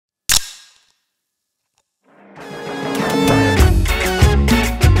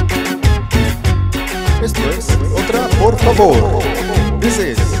favor. This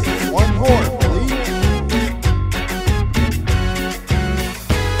is one more, please.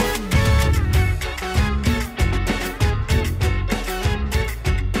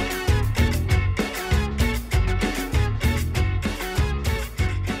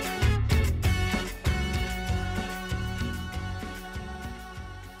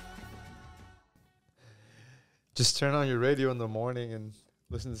 Just turn on your radio in the morning and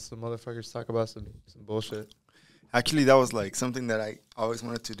listen to some motherfuckers talk about some bullshit. Actually, that was like something that I always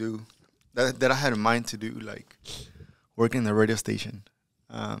wanted to do, that I had in mind to do, like work in a radio station.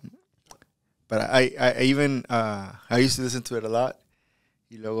 But I even I used to listen to it a lot.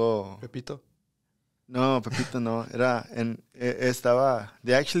 Y luego Pepito? No, Pepito no. Era estaba.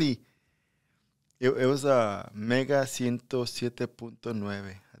 They actually it was a Mega 107.9,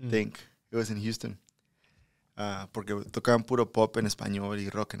 I think. It was in Houston. Porque tocaban puro pop en español y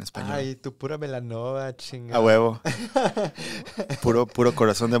rock en español. Ay, tu pura melanova, chingada. A huevo. puro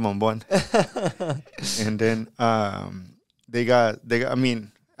corazón de bombón. And then they got, I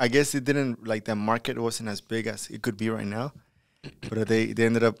mean, I guess it didn't, like, the market wasn't as big as it could be right now. But they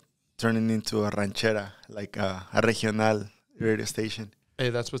ended up turning into a ranchera, like a regional radio station.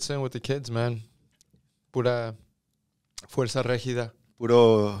 Hey, that's what's in with the kids, man. Pura fuerza régida.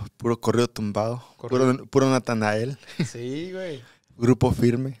 Puro corrido tumbado. Puro Natanael. Sí, güey. Grupo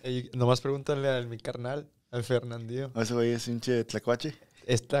firme. Ey, nomás pregúntale a mi carnal, al Fernandillo. Ese güey es hinche tlacuache.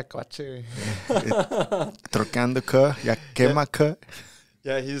 Es tlacuache, güey. Trocando ca, ya quema ca.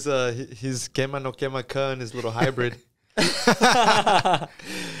 Yeah, he's quema no quema ca in his little hybrid.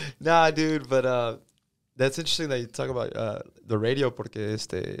 Nah, dude, but that's interesting that you talk about the radio, porque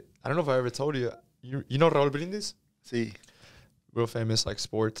I don't know if I ever told you. You know Raúl Brindis? Sí. Real famous, like,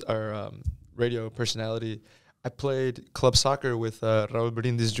 sports or radio personality. I played club soccer with Raúl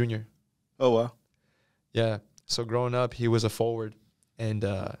Brindis Jr. Oh, wow. Yeah. So growing up, he was a forward, and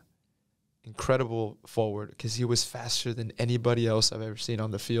incredible forward, because he was faster than anybody else I've ever seen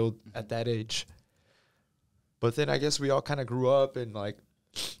on the field at that age. But then I guess we all kind of grew up, and, like,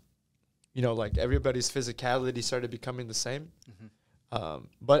 you know, like, everybody's physicality started becoming the same. Mm-hmm.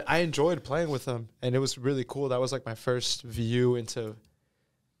 But I enjoyed playing with him, and it was really cool. That was like my first view into,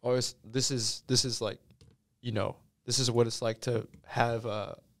 this is like, you know, this is what it's like to have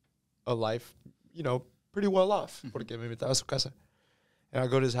a life, you know, pretty well off. Porque me invitaba a su casa. And I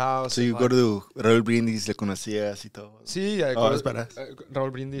go to his house. So you go to Raúl Brindis, le conocías y todo. Sí,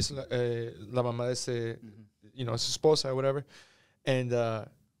 Raúl Brindis, la mamá de ese, you know, su esposa or whatever. And,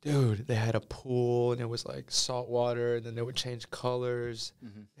 dude, they had a pool, and it was like salt water, and then they would change colors.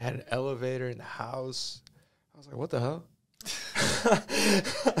 Mm-hmm. They had an elevator in the house. I was like, what the hell?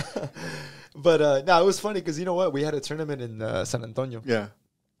 But no, it was funny because, you know what? We had a tournament in San Antonio. Yeah.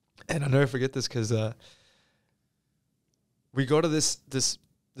 And I'll never forget this because we go to this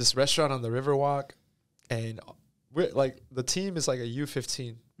restaurant on the Riverwalk, and we're like, the team is like a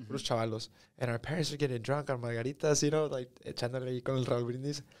U15. Puros chavalos. And our parents are getting drunk on margaritas, you know, like echándole ahí con el Raúl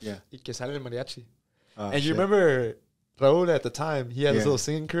Brindis. Yeah. Y que sale el mariachi. And shit. You remember Raúl at the time, he had his little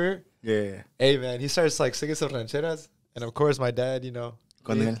singing career. Yeah. Hey, man, he starts like singing some rancheras. And of course, my dad, you know,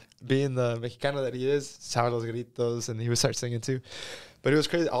 being the Mexicano that he is, echaba los gritos, and he would start singing too. But it was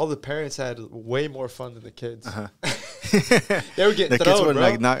crazy. All the parents had way more fun than the kids. They were getting thrown, kids were,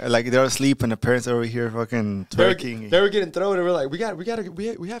 bro. Like they were asleep, and the parents over here fucking twerking. They were getting thrown, and we're like,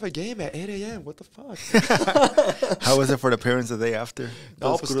 we have a game at 8 a.m. What the fuck? How was it for the parents the day after?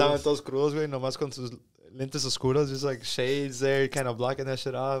 No, pues estaban todos crudos, güey, nomás con sus lentes oscuros, just like shades there, kind of blocking that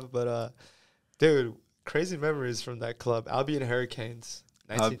shit off. But dude, crazy memories from that club. Albion Hurricanes.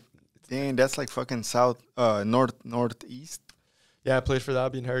 Dang, that's like fucking northeast. Yeah, I played for the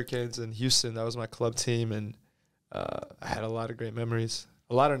Albion Hurricanes in Houston. That was my club team, and I had a lot of great memories.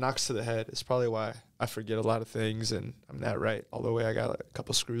 A lot of knocks to the head. It's probably why I forget a lot of things, and I'm not right. All the way, I got a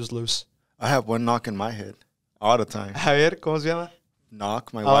couple screws loose. I have one knock in my head all the time. Javier, ¿cómo se llama?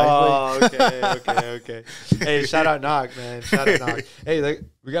 Knock, my wife. Oh, okay. Hey, shout out Knock, man. Shout out Knock. Hey,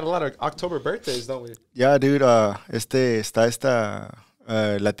 we got a lot of October birthdays, don't we? Yeah, dude. Está esta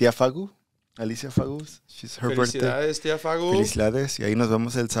la tía Fagu. Alicia Fagus. She's her birthday. Felicidades, tía Fagu. Felicidades. Y ahí nos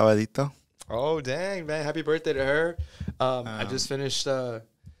vemos el sabadito. Oh, dang, man. Happy birthday to her. I just finished,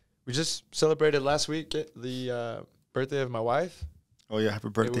 we just celebrated last week the birthday of my wife. Oh, yeah. Happy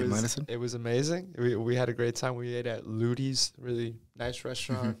birthday, Madison. It was amazing. We had a great time. We ate at Ludi's, really nice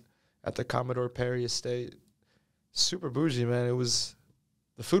restaurant at the Commodore Perry Estate. Super bougie, man.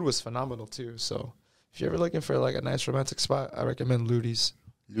 The food was phenomenal, too. So if you're ever looking for like a nice romantic spot, I recommend Ludi's.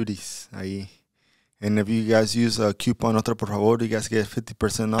 Ludi's, ahí. And if you guys use a coupon Otra, por favor, you guys get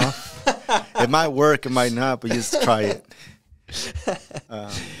 50% off. It might work, it might not, but just try it.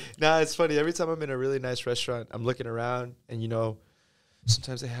 Nah, it's funny. Every time I'm in a really nice restaurant, I'm looking around, and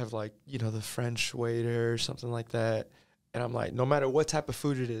sometimes they have like the French waiter or something like that, and I'm like, no matter what type of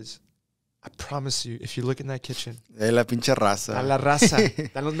food it is, I promise you, if you look in that kitchen, La pinche raza. Está la raza,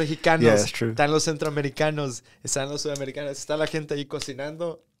 están los mexicanos, Yeah, that's true. están los centroamericanos, están los sudamericanos, está la gente ahí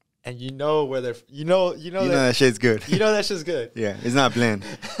cocinando, and where they're, that shit's good. You know that shit's good. Yeah, it's not bland.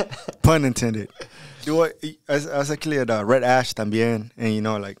 Pun intended. I was actually at Red Ash también, and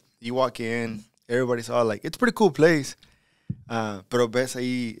like you walk in, everybody's all like, it's a pretty cool place. Pero ves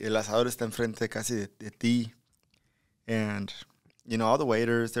ahí, el asador está enfrente casi de ti, and all the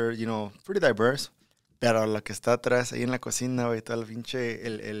waiters, they're pretty diverse. Pero lo que está atrás ahí en la cocina, güey, todo el pinche,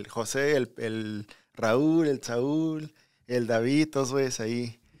 el José, el Raúl, el Saúl, el David, todos güeyes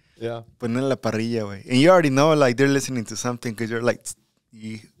ahí. Yeah. Ponen la parrilla, güey. And you already know, like, they're listening to something because you're, like,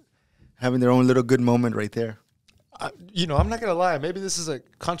 having their own little good moment right there. I'm not going to lie. Maybe this is a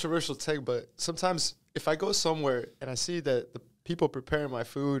controversial take, but sometimes if I go somewhere and I see that the people preparing my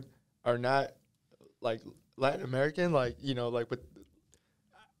food are not, like, Latin American, like, with,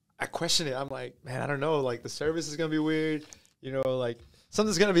 I question it. I'm like, man, I don't know. Like, the service is going to be weird. Like,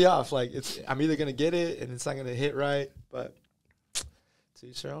 something's going to be off. Like, I'm either going to get it and it's not going to hit right, but to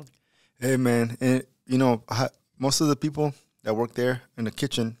each their own. Hey, man. And, most of the people that work there in the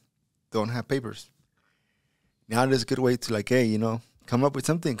kitchen don't have papers. Now there's a good way to, like, hey, come up with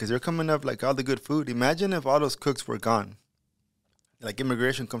something because they're coming up, like, all the good food. Imagine if all those cooks were gone. Like,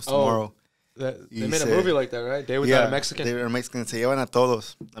 immigration comes tomorrow. They made a movie like that, right? Day Without a Mexican. They were Mexican. Se llevan a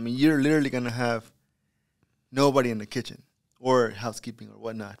todos. I mean, you're literally going to have nobody in the kitchen or housekeeping or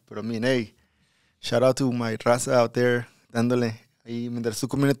whatnot. But, I mean, hey, shout out to my raza out there dándole. Ahí, mientras tú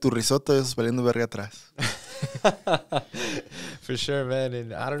comiendo tu risotto, ellos valiendo verga atrás. For sure, man.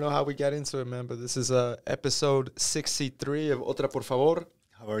 And I don't know how we got into it, man, but this is episode 63 of Otra, por favor.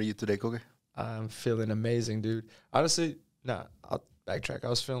 How are you today, Koke? I'm feeling amazing, dude. Honestly, I'll backtrack. I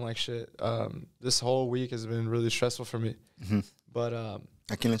was feeling like shit. This whole week has been really stressful for me. Mm-hmm. But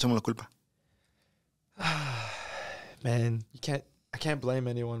 ¿A quién le echamos la culpa? Man, I can't blame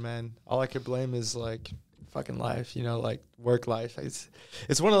anyone, man. All I could blame is like fucking life, like work life.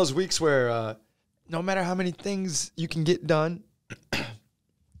 It's one of those weeks where no matter how many things you can get done,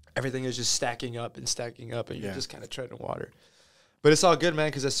 everything is just stacking up, and you're just kind of treading water. But it's all good, man,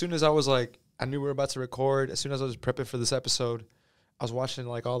 because as soon as I was like, I knew we were about to record, as soon as I was prepping for this episode, I was watching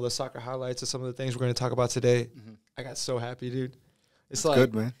like all the soccer highlights of some of the things we're going to talk about today. Mm-hmm. I got so happy, dude. It's like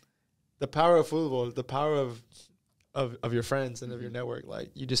good, man. The power of football, the power of your friends and of your network. Like,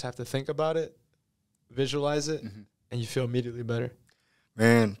 you just have to think about it, visualize it, and you feel immediately better.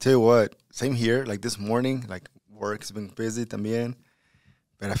 Man, tell you what, same here. Like this morning, like work's been busy también.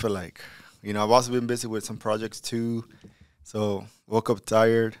 But I feel like, I've also been busy with some projects too. So woke up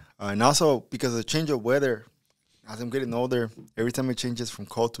tired. And also because of the change of weather, as I'm getting older, every time it changes from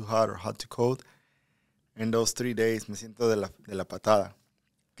cold to hot or hot to cold, in those 3 days, me siento de la patada.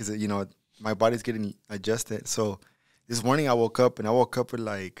 Because, my body's getting adjusted. So this morning I woke up with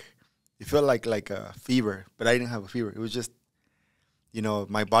like, it felt like a fever, but I didn't have a fever. It was just,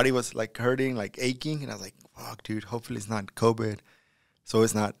 my body was like hurting, like aching. And I was like, fuck, dude, hopefully it's not COVID. So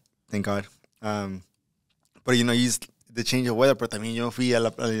it's not, thank God. But, the change of weather, pero también yo fui a la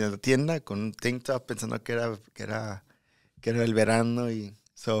tienda con un tank top pensando que era el verano. Y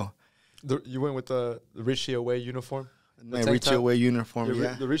so you went with the Richie away uniform? My Richie away uniform,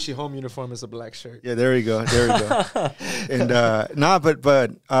 yeah. The Richie home uniform is a black shirt. Yeah, there we go. And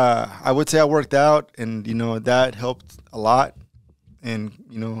but I would say I worked out, and that helped a lot. And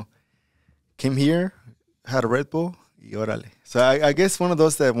came here, had a Red Bull, y órale. So I guess one of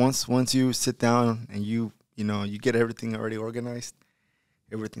those that once you sit down and you get everything already organized,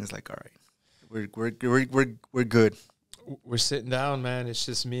 everything's like, all right, we're good. We're sitting down, man. It's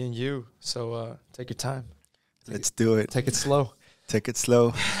just me and you. So take your time. Let's do it. Take it slow. Take it slow.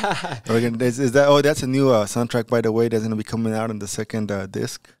 Is that? Oh, that's a new soundtrack, by the way. That's gonna be coming out on the second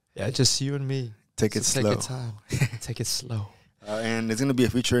disc. Yeah, just you and me. Take it slow. Take your time. Take it slow. And it's gonna be a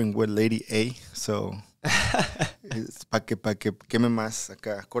featuring with Lady A. So it's pa que queme más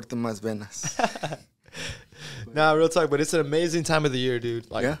acá, corte más venas. Nah, real talk. But it's an amazing time of the year, dude.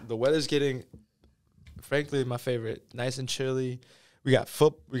 Like the weather's getting, frankly, my favorite. Nice and chilly. We got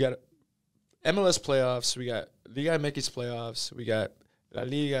MLS playoffs. We got Liga MX playoffs. We got La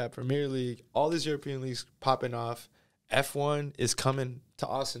Liga, Premier League, all these European leagues popping off. F1 is coming to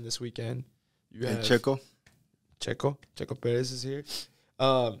Austin this weekend. You have Checo Perez is here.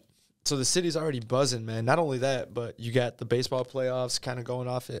 So So the city's already buzzing, man. Not only that, but you got the baseball playoffs kind of going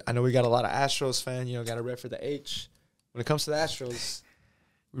off. I know we got a lot of Astros fans. You know, got to rep for the H. When it comes to the Astros,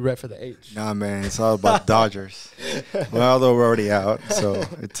 we rep for the H. Nah, man, it's all about Dodgers. Well, although we're already out, so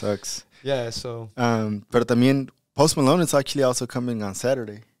it sucks. Yeah, so. Pero también Post Malone is actually also coming on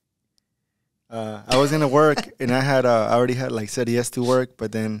Saturday. I was gonna work, and I already had like said yes to work,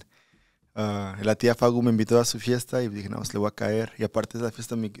 but then la tía Fagu me invitó a su fiesta y dije, no, pues le voy a caer. Y aparte es la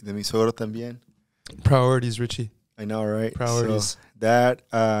fiesta de mi suegro también. Priorities, Richie. I know, right? Priorities. So that,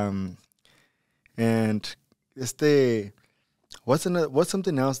 and what's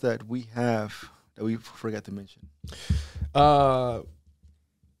something else that we have that we forgot to mention? The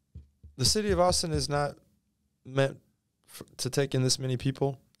city of Austin is not meant to take in this many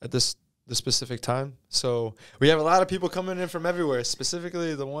people at the specific time. So we have a lot of people coming in from everywhere.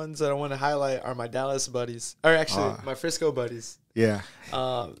 Specifically, the ones that I want to highlight are my Dallas buddies, or actually my Frisco buddies. Yeah.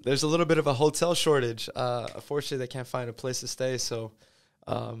 There's a little bit of a hotel shortage. Unfortunately, they can't find a place to stay. So,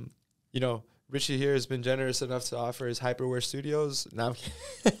 you know, Richie here has been generous enough to offer his Hyperware Studios. Now,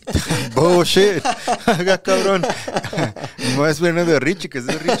 bullshit. Cabrón. No es bueno de Richie, because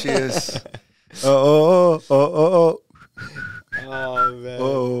Richie is. Oh, man.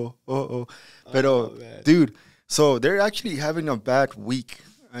 Oh. Pero, dude, so they're actually having a bad week,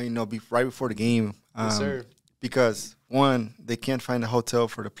 you know, right before the game. Yes, sir. Because, one, they can't find a hotel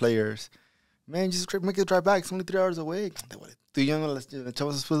for the players. Man, just make it drive back. It's only 3 hours away. Tú y yo no las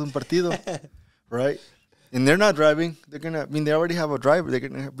echamos después de un partido. Right? And they're not driving. They already have a driver. They're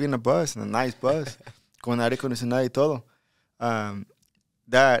going to be in a bus, in a nice bus. Con aire acondicionado y todo.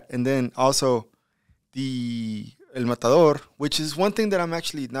 That, and then also El Matador, which is one thing that I'm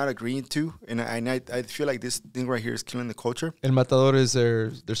actually not agreeing to, and I feel like this thing right here is killing the culture. El Matador is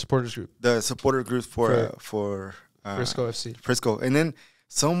their supporters group. The supporter group for Frisco FC. Frisco. And then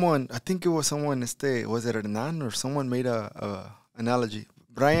someone, I think it was someone, was it Hernan or someone made a analogy.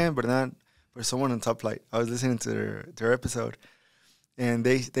 Brian, Bernard, or someone on Top Flight. I was listening to their episode, and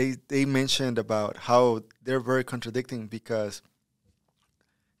they mentioned about how they're very contradicting because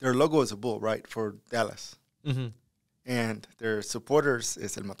their logo is a bull, right, for Dallas. Mm-hmm. And their supporters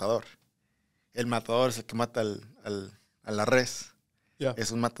is El Matador. El Matador es el que mata a la res. Yeah.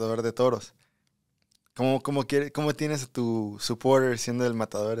 Es un matador de toros. ¿Cómo tienes a tu supporter siendo el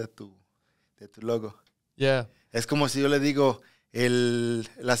matador de tu logo? Yeah. Es como si yo le digo el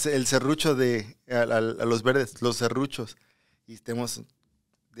serrucho a los verdes, los serruchos, y tenemos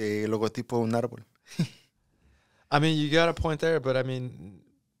de logotipo un árbol. I mean, you got a point there, but I mean,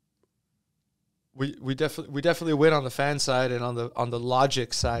 we definitely win on the fan side and on the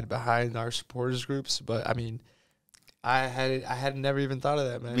logic side behind our supporters groups. But I mean, I had never even thought of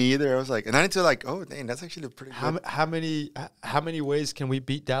that, man. Me either. I was like, and I need to like, oh dang, that's actually pretty good. How many ways can we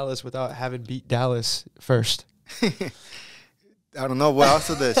beat Dallas without having beat Dallas first? I don't know. Well,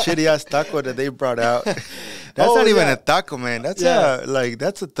 also the shitty ass taco that they brought out. That's not even a taco, man. That's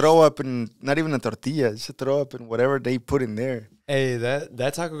that's a throw up and not even a tortilla. It's a throw up and whatever they put in there. Hey,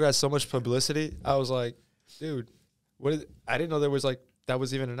 that taco got so much publicity. I was like, dude, I didn't know there was like that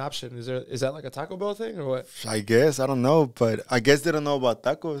was even an option. Is that like a Taco Bell thing or what? I guess I don't know, but I guess they don't know about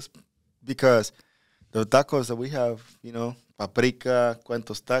tacos because the tacos that we have, you know, paprika,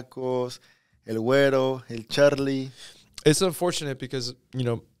 cuantos tacos, el güero, el Charlie. It's unfortunate because, you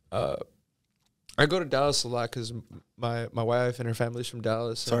know, I go to Dallas a lot because my wife and her family's from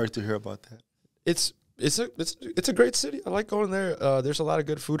Dallas. Sorry to hear about that. It's a great city. I like going there. There's a lot of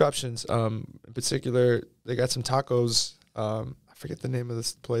good food options. In particular, they got some tacos. I forget the name of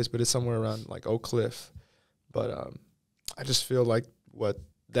this place, but it's somewhere around like Oak Cliff. But I just feel like what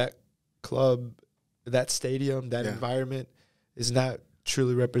that club, that stadium, that environment is not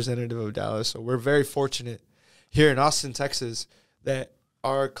truly representative of Dallas. So we're very fortunate here in Austin, Texas, that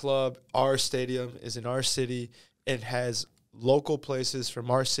our club, our stadium is in our city and has local places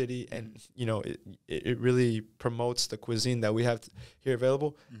from our city, and you know it really promotes the cuisine that we have here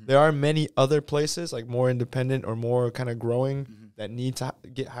available. Mm-hmm. There are many other places like more independent or more kind of growing that need to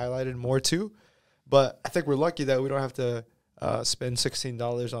get highlighted more too, but I think we're lucky that we don't have to spend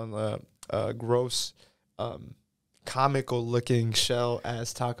 $16 on the gross comical looking shell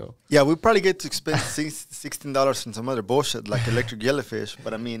ass taco. Yeah, we probably get to spend $16 on some other bullshit like electric jellyfish,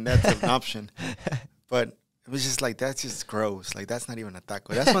 but I mean that's an option. But it was just like, that's just gross. Like, that's not even a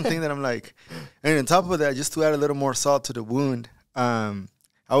taco. That's one thing that I'm like, and on top of that, just to add a little more salt to the wound, I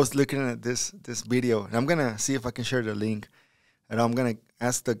was looking at this video, and I'm going to see if I can share the link, and I'm going to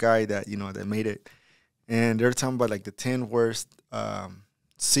ask the guy that, you know, that made it, and they're talking about, like, the 10 worst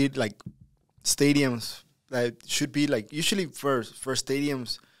stadiums that should be, like, usually for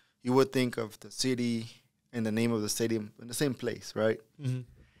stadiums you would think of the city and the name of the stadium in the same place, right? Mm-hmm.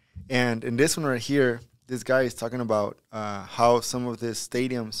 And in this one right here, this guy is talking about how some of these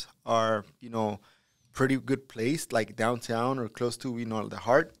stadiums are, pretty good placed, like downtown or close to, the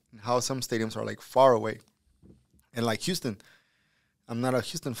heart, and how some stadiums are, like, far away. And, like, Houston, I'm not a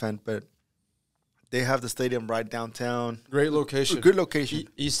Houston fan, but they have the stadium right downtown. Great location. Good location.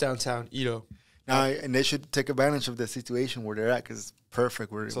 East downtown, Edo. Now, and they should take advantage of the situation where they're at because it's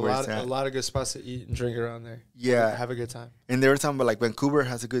perfect where it's at. A lot of good spots to eat and drink around there. Yeah. Have a good time. And they were talking about, like, Vancouver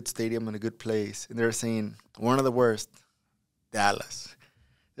has a good stadium and a good place. And they're saying one of the worst, Dallas.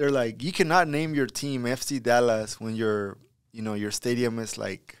 They're like, you cannot name your team FC Dallas when your stadium is,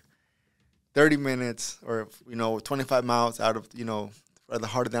 like, 30 minutes or, 25 miles out of, the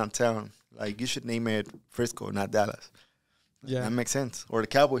heart of downtown. Like, you should name it Frisco, not Dallas. Yeah. That makes sense. Or the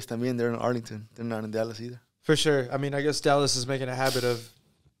Cowboys también, they're in Arlington. They're not in Dallas either. For sure. I mean, I guess Dallas is making a habit of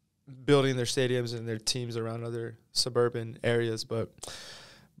building their stadiums and their teams around other suburban areas. But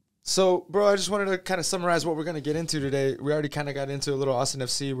so, bro, I just wanted to kind of summarize what we're going to get into today. We already kind of got into a little Austin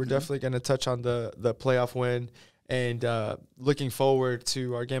FC. We're definitely going to touch on the playoff win and looking forward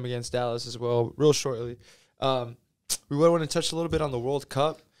to our game against Dallas as well real shortly. We want to touch a little bit on the World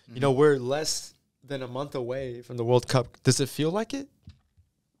Cup. We're less than a month away from the World Cup. Does it feel like it?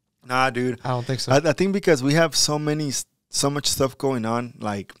 Nah, dude. I don't think so. I think because we have so much stuff going on,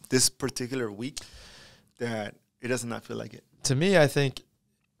 like this particular week, that it does not feel like it. To me, I think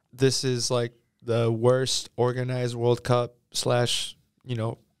this is like the worst organized World Cup / kind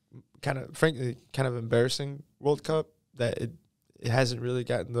of embarrassing World Cup that it hasn't really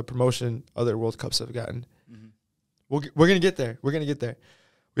gotten the promotion other World Cups have gotten. Mm-hmm. We're going to get there. We're going to get there.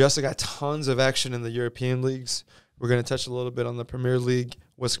 We also got tons of action in the European leagues. We're going to touch a little bit on the Premier League,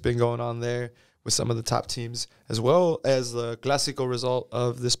 what's been going on there with some of the top teams, as well as the Clásico result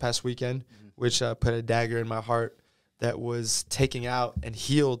of this past weekend, which put a dagger in my heart that was taken out and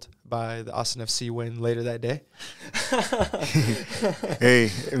healed by the Austin FC win later that day. Hey,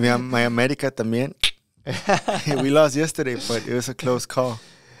 my America también. We lost yesterday, but it was a close call.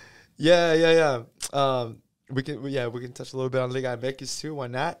 Yeah. We can touch a little bit on Liga MX too. Why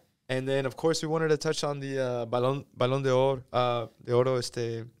not? And then, of course, we wanted to touch on the Ballon d'Oro,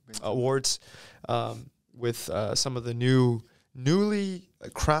 awards with some of the newly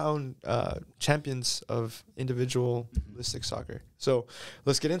crowned champions of individualistic soccer. So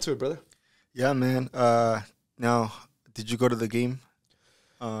let's get into it, brother. Yeah, man. Now, did you go to the game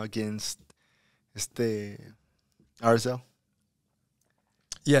against RSL?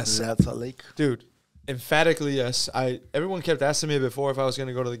 Yes. That's Salt Lake, dude. Emphatically, yes. Everyone kept asking me before if I was going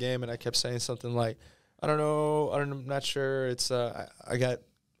to go to the game, and I kept saying something like, I don't know, I'm not sure. It's I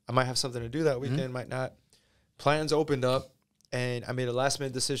might have something to do that weekend, might not. Plans opened up, and I made a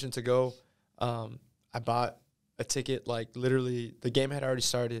last-minute decision to go. I bought a ticket, like literally the game had already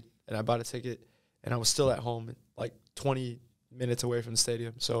started, and I bought a ticket, and I was still at home, like 20 minutes away from the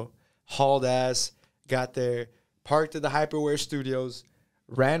stadium. So hauled ass, got there, parked at the Hyperware Studios,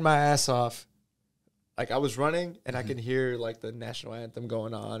 ran my ass off. Like, I was running, and I can hear, like, the national anthem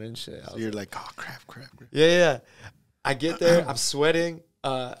going on and shit. So you're like, oh, crap. Yeah. I get there. I'm sweating.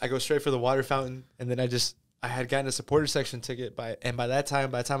 I go straight for the water fountain, and then I had gotten a supporter section ticket. By the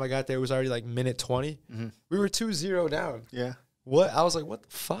time I got there, it was already, like, minute 20. Mm-hmm. We were 2-0 down. Yeah. What? I was like, what the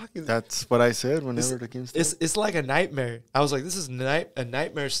fuck? That's what I said whenever the game started. It's like a nightmare. I was like, this is a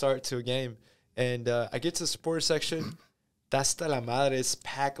nightmare start to a game. And I get to the supporter section. Hasta la madre, it's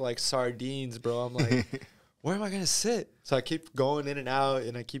packed like sardines, bro. I'm like, where am I going to sit? So I keep going in and out,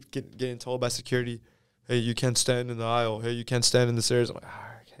 and I keep getting told by security, hey, you can't stand in the aisle. Hey, you can't stand in the stairs. I'm like,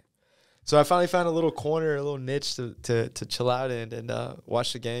 okay. So I finally found a little corner, a little niche to chill out in and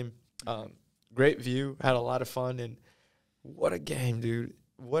watch the game. Great view. Had a lot of fun. And what a game, dude.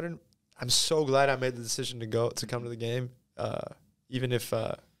 I'm so glad I made the decision to come to the game, even if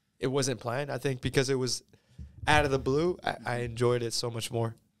it wasn't planned. I think because it was out of the blue, I enjoyed it so much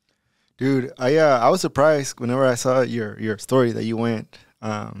more. Dude, I was surprised whenever I saw your story that you went.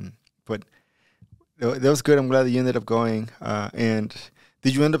 But that was good. I'm glad that you ended up going. And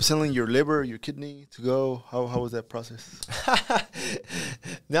did you end up selling your liver, your kidney to go? How was that process?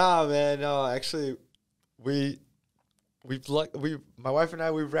 Nah, man. No, actually, my wife and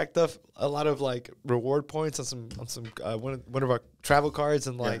I, we racked up a lot of like reward points on some one of our travel cards,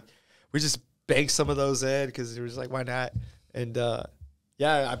 and like we just banked some of those in because it was like, why not? And I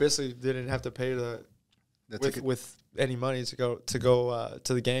basically didn't have to pay with any money to go to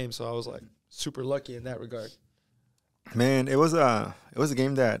the game, so I was like super lucky in that regard. Man, it was a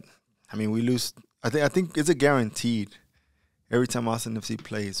game that, I mean, we lose. I think it's a guaranteed, every time Austin FC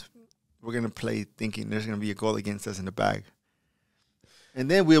plays, we're gonna play thinking there's gonna be a goal against us in the bag. And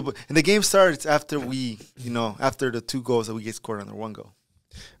then the game starts after after the 2 goals that we get scored on the 1 goal.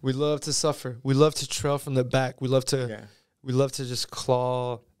 We love to suffer. We love to trail from the back. We love to just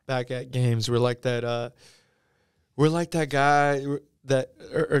claw back at games. We're like that. We're like that guy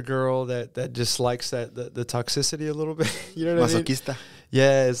or girl that just likes the toxicity a little bit. You know what Masoquista. I mean?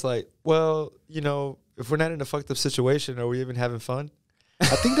 Yeah, it's like, well, if we're not in a fucked up situation, are we even having fun?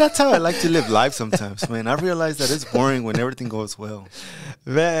 I think that's how I like to live life sometimes, man. I realize that it's boring when everything goes well.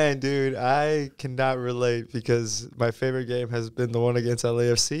 Man, dude, I cannot relate because my favorite game has been the one against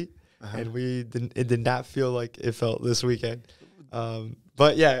LAFC, and it did not feel like it felt this weekend.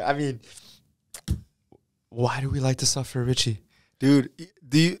 But yeah, I mean, why do we like to suffer, Richie? Dude,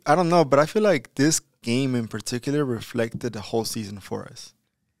 I don't know, but I feel like this game in particular reflected the whole season for us.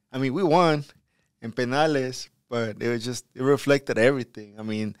 I mean, we won in penales, but it reflected everything. I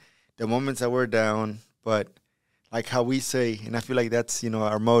mean, the moments that we're down, but like how we say, and I feel like that's,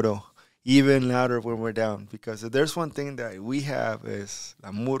 our motto, even louder when we're down. Because if there's one thing that we have is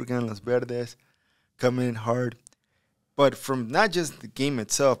La Murga and Los Verdes coming in hard. But from not just the game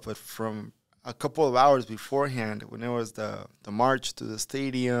itself, but from a couple of hours beforehand, when it was the march to the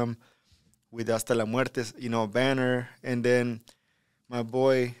stadium with Hasta la Muerte, banner, and then my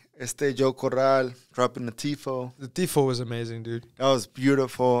boy Joe Corral dropping the tifo. The tifo was amazing, dude. That was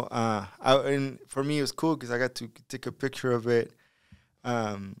beautiful. And for me, it was cool because I got to take a picture of it.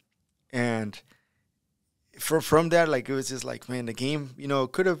 And from that, like, it was just like, man, the game,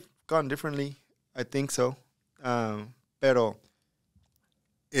 could have gone differently. I think so. Pero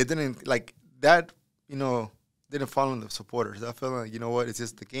it didn't, like, that, didn't fall on the supporters. I felt like, it's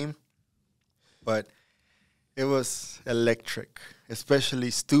just the game. But it was electric, especially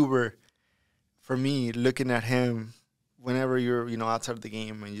Stuber. For me, looking at him, whenever you're, outside of the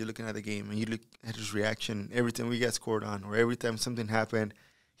game and you're looking at the game and you look at his reaction, every time we got scored on or every time something happened,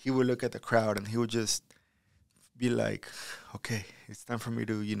 he would look at the crowd and he would just be like, okay, it's time for me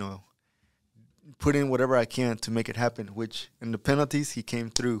to, put in whatever I can to make it happen, which in the penalties, he came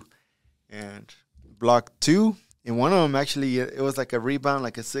through and blocked 2. And one of them, actually, it was like a rebound,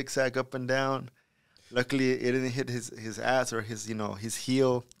 like a zigzag up and down. Luckily, it didn't hit his ass or his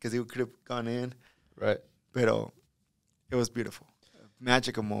heel because it could have gone in. Right. But it was beautiful. A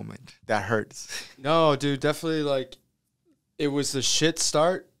magical moment. That hurts. No, dude, definitely, like, it was a shit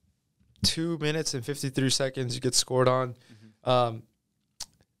start. 2 minutes and 53 seconds, you get scored on. Mm-hmm.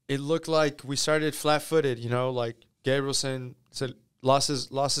 It looked like we started flat-footed, like Gabrielson lost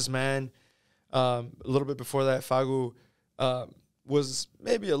his man. A little bit before that, Fagu was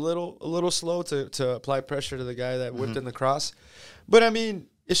maybe a little slow to apply pressure to the guy that whipped in the cross. But, I mean,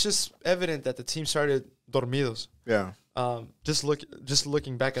 it's just evident that the team started dormidos. Yeah. Just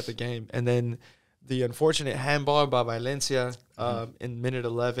looking back at the game. And then the unfortunate handball by Valencia in minute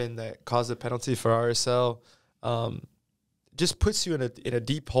 11 that caused a penalty for RSL just puts you in a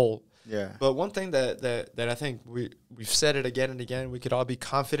deep hole. Yeah. But one thing that I think we've said it again and again, we could all be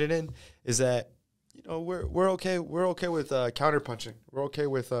confident in, is that we're okay with counterpunching. We're okay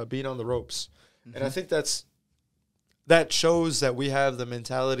with being on the ropes, and I think that shows that we have the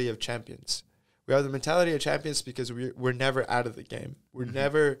mentality of champions. We have the mentality of champions because we're never out of the game. We're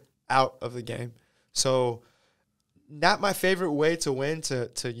never out of the game. So, not my favorite way to win to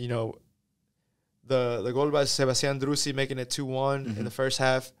the goal by Sebastian Drusi making it 2-1 in the first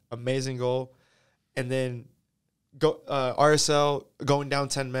half, amazing goal, and then RSL going down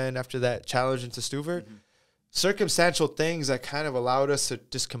 10 men after that challenge into Stuver. Circumstantial things that kind of allowed us to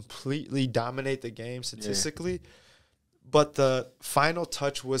just completely dominate the game statistically, but the final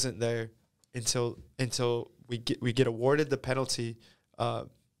touch wasn't there until we get awarded the penalty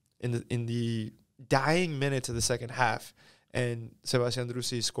in the dying minutes of the second half, and Sebastian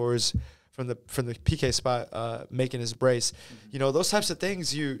Drusi scores from the PK spot, making his brace. Those types of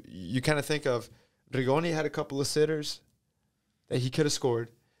things you kind of think of. Rigoni had a couple of sitters that he could have scored.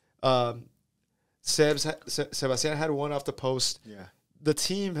 Sebastian had one off the post. Yeah. The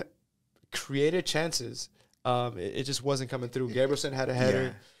team created chances. It just wasn't coming through. Gabrielson had a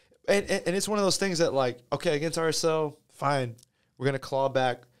header. Yeah. And it's one of those things that, like, okay, against RSL, fine. We're going to claw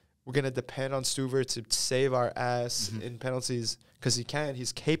back. We're going to depend on Stuver to save our ass in penalties because he can.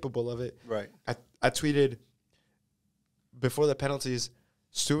 He's capable of it. Right. I tweeted before the penalties,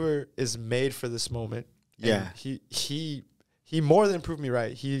 Stuver is made for this moment. Yeah. And he more than proved me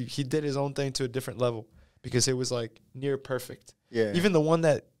right. He did his own thing to a different level because it was like near perfect. Yeah. Even the one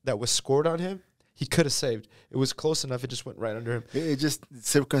that was scored on him, he could have saved. It was close enough. It just went right under him. It just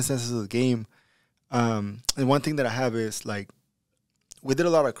circumstances of the game. And one thing that I have is, like, we did a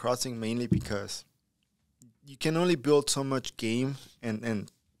lot of crossing mainly because you can only build so much game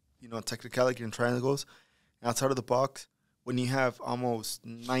and technicality and triangles outside of the box when you have almost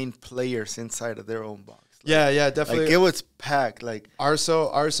 9 players inside of their own box. Yeah, definitely. Like, it was packed. Like,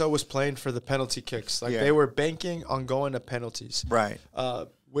 Arso was playing for the penalty kicks. Like, they were banking on going to penalties. Right.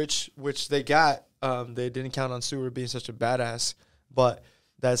 Which they got. They didn't count on Stewart being such a badass, but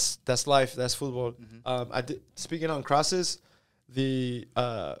that's life. That's football. Speaking on crosses, the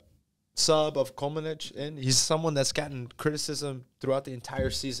sub of Komanec, he's someone that's gotten criticism throughout the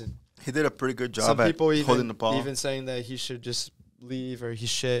entire season. He did a pretty good job Some people holding the ball. Even saying that he should just leave or he's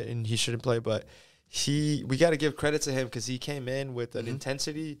shit and he shouldn't play, but we got to give credit to him because he came in with an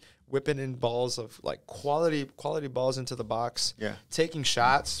intensity, whipping in balls of like quality balls into the box. Yeah, taking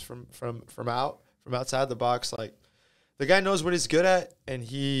shots from outside the box. Like, the guy knows what he's good at, and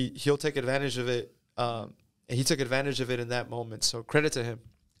he'll take advantage of it. And he took advantage of it in that moment. So credit to him.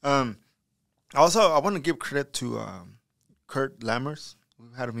 Also, I want to give credit to Kurt Lammers.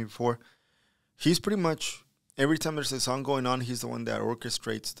 We've had him here before. He's pretty much, every time there's a song going on, he's the one that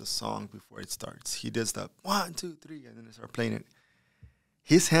orchestrates the song before it starts. He does the 1, 2, 3, and then they start playing it.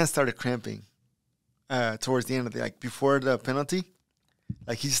 His hands started cramping towards the end of before the penalty.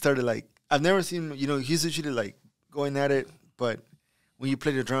 Like, he started I've never seen him, he's usually going at it, but when you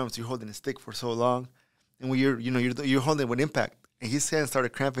play the drums, you're holding a stick for so long, and when you're holding it with impact, and his hands started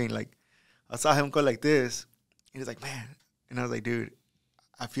cramping. Like, I saw him go like this, and he's like, man, and I was like, dude,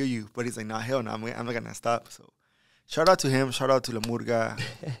 I feel you, but he's like, nah, hell no, I'm not gonna stop. So, shout out to him, shout out to La Murga.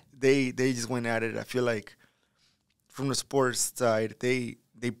 They just went at it. I feel like from the sports side, they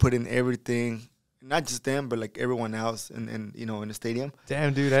put in everything. Not just them, but like everyone else, in the stadium.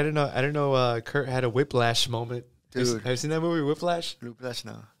 Damn, dude, I didn't know. Kurt had a whiplash moment. Dude, have you seen that movie, Whiplash? Whiplash,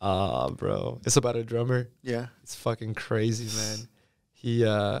 no. Bro, it's about a drummer. Yeah, it's fucking crazy, man. He,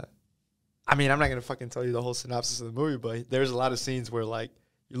 I'm not gonna fucking tell you the whole synopsis of the movie, but there's a lot of scenes where like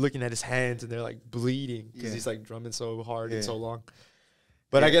you're looking at his hands and they're like bleeding because he's like drumming so hard and so long.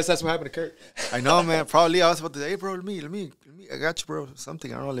 But I guess that's what happened to Kurt. I know, man. Probably I was about to say, hey, bro, let me, I got you, bro.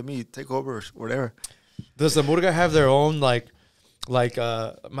 Something, I don't know, let me take over or whatever. Does the Murga have their own, like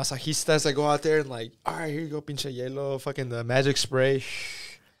masajistas that go out there and like, all right, here you go, pinche hielo, fucking the magic spray?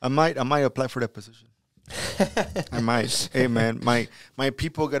 I might apply for that position. I might. Hey, man, my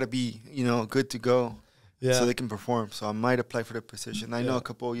people got to be, good to go so they can perform. So I might apply for that position. I know a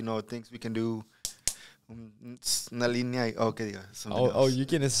couple, things we can do. Una línea. You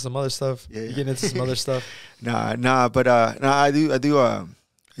get into some other stuff. Yeah. You get into some other stuff. Nah. But I do.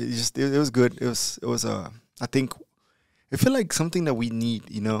 It was good. It was. I think I feel like something that we need.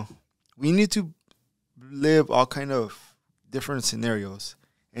 We need to live all kind of different scenarios,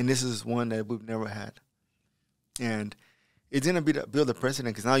 and this is one that we've never had. And it's gonna build a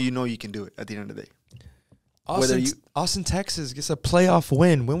precedent because now you can do it at the end of the day. Austin, Texas gets a playoff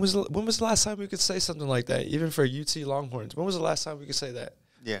win. When was the last time we could say something like that? Even for UT Longhorns, when was the last time we could say that?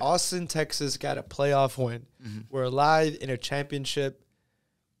 Yeah. Austin, Texas got a playoff win. Mm-hmm. We're alive in a championship.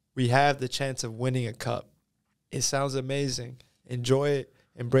 We have the chance of winning a cup. It sounds amazing. Enjoy it.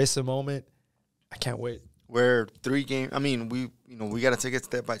 Embrace the moment. I can't wait. We're 3 games. I mean, we got to take it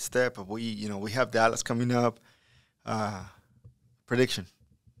step by step. But we have Dallas coming up. Prediction.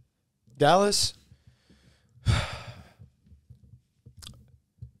 Dallas.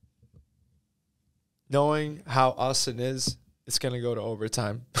 Knowing how Austin is, it's gonna go to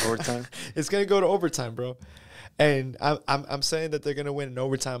overtime. Overtime. It's gonna go to overtime, bro. And I'm saying that they're gonna win in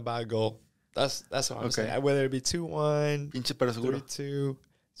overtime by a goal. That's what I'm saying. Whether it be 2-1, 3-2,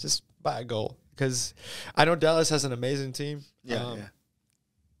 just by a goal. Because I know Dallas has an amazing team. Yeah.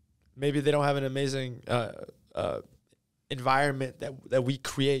 Maybe they don't have an amazing environment that we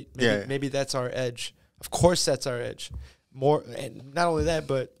create. Maybe that's our edge. Of course, that's our edge. More, and not only that,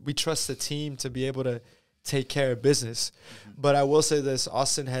 but we trust the team to be able to take care of business. Mm-hmm. But I will say this: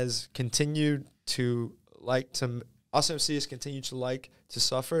 Austin has continued to Austin FC has continued to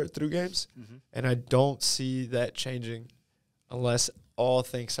suffer through games, and I don't see that changing unless all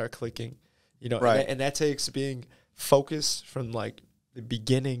things start clicking. Right. And that takes being focused from like the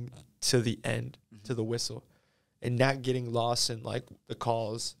beginning to the end to the whistle. And not getting lost in, like, the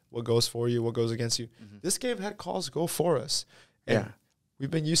calls, what goes for you, what goes against you. Mm-hmm. This game had calls go for us. And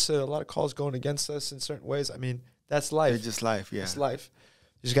we've been used to a lot of calls going against us in certain ways. I mean, that's life. It's just life, yeah. It's life.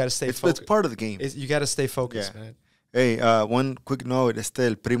 You just got to stay focused. It's part of the game. You got to stay focused, man. Hey, one quick note.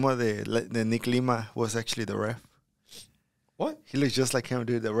 El primo de Nick Lima was actually the ref. What? He looks just like him,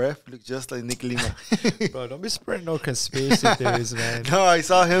 dude. The ref looks just like Nick Lima. Bro, don't be spreading no conspiracy theories, man. No, I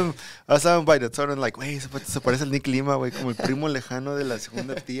saw him by the tunnel, like, güey, se parece al Nick Lima, güey, como el primo lejano de la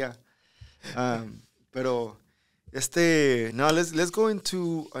segunda tía. Pero, now let's go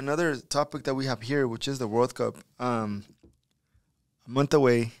into another topic that we have here, which is the World Cup. A month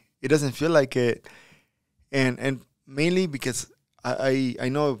away. It doesn't feel like it, and mainly because I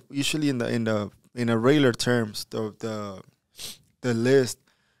know usually in a regular terms the list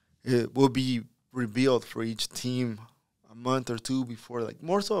it will be revealed for each team a month or two before, like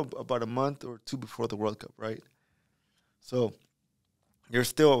more so about a month or two before the World Cup, right? So there's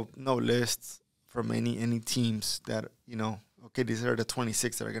still no lists from any teams that, okay, these are the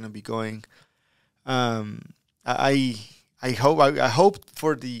 26 that are going to be going. I hope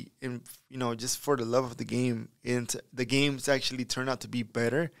for just for the love of the game, and the games actually turn out to be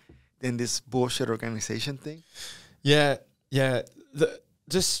better than this bullshit organization thing. Yeah.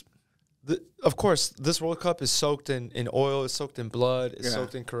 Of course, this World Cup is soaked in oil, it's soaked in blood, it's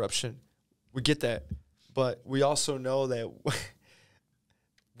soaked in corruption. We get that. But we also know that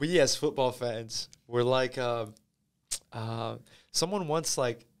we as football fans, we're like, someone once,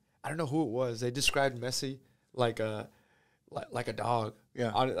 like, I don't know who it was, they described Messi like a dog.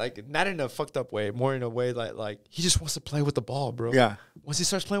 Yeah. Like, not in a fucked up way, more in a way like he just wants to play with the ball, bro. Yeah. Once he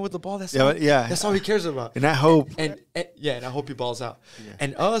starts playing with the ball, that's that's all he cares about. And I hope. And I hope he balls out. Yeah.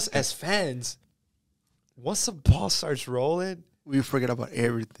 And us as fans, once the ball starts rolling, we forget about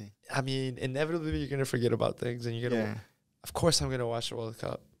everything. I mean, inevitably you're gonna forget about things, and you're gonna. Of course, I'm gonna watch the World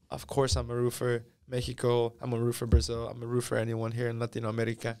Cup. Of course, I'm a root for Mexico. I'm a root for Brazil. I'm a root for anyone here in Latin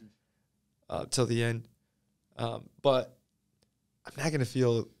America till the end. But I'm not gonna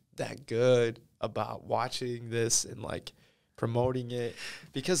feel that good about watching this and like promoting it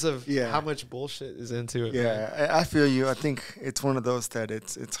because of how much bullshit is into it. Yeah, I feel you. I think it's one of those that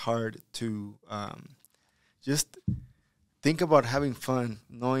it's hard to just think about having fun,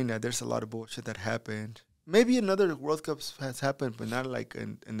 knowing that there's a lot of bullshit that happened. Maybe another World Cup has happened, but not like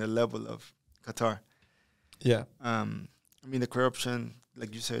in the level of Qatar. Yeah. I mean, the corruption,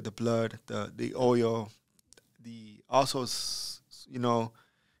 like you said, the blood, the oil, the also,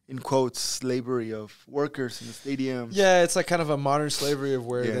 in quotes, slavery of workers in the stadiums. Yeah, it's like kind of a modern slavery of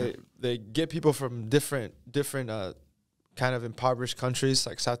where they get people from different kind of impoverished countries,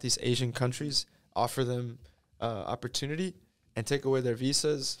 like Southeast Asian countries, offer them opportunity and take away their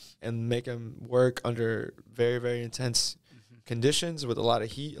visas and make them work under very, very intense conditions with a lot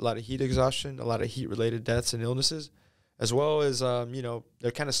of heat exhaustion, a lot of heat-related deaths and illnesses, as well as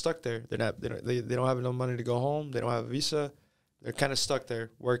they're kind of stuck there. They don't have enough money to go home. They don't have a visa. They're kind of stuck there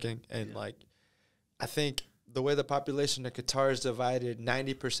working. And I think the way the population of Qatar is divided,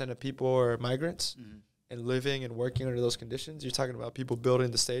 90% of people are migrants and living and working under those conditions. You're talking about people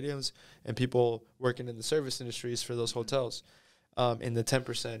building the stadiums and people working in the service industries for those hotels. And the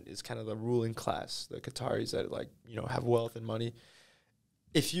 10% is kind of the ruling class, the Qataris that have wealth and money.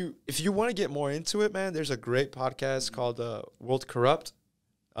 If you want to get more into it, man, there's a great podcast called World Corrupt.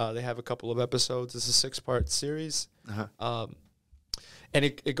 They have a couple of episodes. It's a 6-part series. And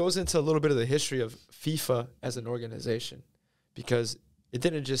it goes into a little bit of the history of FIFA as an organization, because it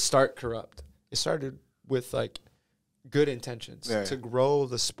didn't just start corrupt. It started with good intentions to grow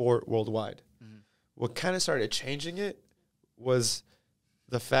the sport worldwide. What kind of started changing it was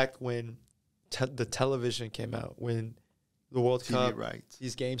the fact when the television came out, when the World Cup,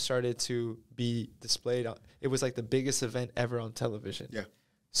 these games started to be displayed on. It was like the biggest event ever on television. Yeah.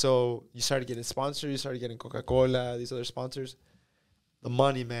 So you started getting sponsors. You started getting Coca-Cola, these other sponsors. The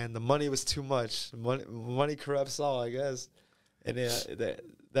money, man. The money was too much. Money corrupts all, I guess. And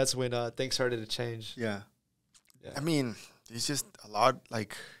that's when things started to change. Yeah. I mean, it's just a lot,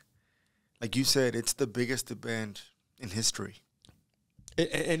 like you said, it's the biggest event in history.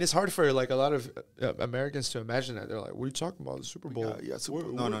 And it's hard for a lot of Americans to imagine that. They're like, "What are you talking about? The Super Bowl? No.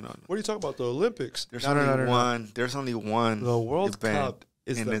 What are you talking about? The Olympics? There's only one. There's only one. The World Cup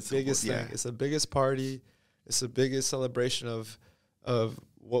is the biggest thing. Yeah. It's the biggest party. It's the biggest celebration of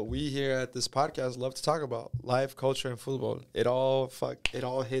what we here at this podcast love to talk about: life, culture, and football. It all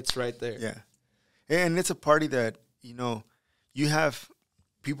hits right there. Yeah, and it's a party that you have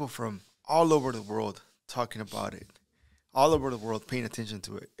people from all over the world talking about it. All over the world paying attention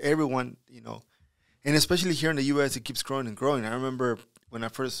to it. Everyone, and especially here in the U.S., it keeps growing and growing. I remember when I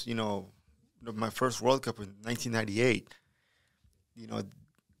first, my first World Cup in 1998,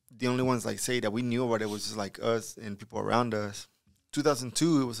 the only ones say that we knew about it was just us and people around us.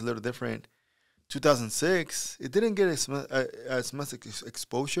 2002, it was a little different. 2006, it didn't get as much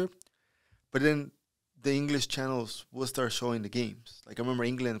exposure, but then the English channels will start showing the games. Like I remember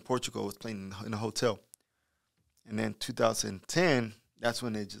England and Portugal was playing in a hotel. And then 2010, that's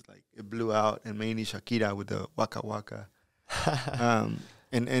when it just like it blew out, and mainly Shakira with the Waka Waka.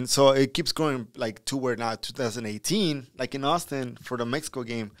 And so it keeps going like to where now 2018, like in Austin for the Mexico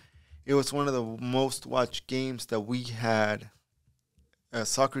game, it was one of the most watched games that we had, a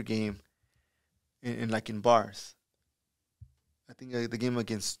soccer game in bars. I think the game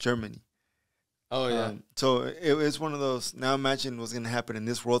against Germany. Oh, yeah. So it was one of those. Now imagine what's going to happen in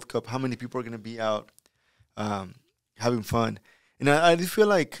this World Cup. How many people are going to be out having fun? And I do feel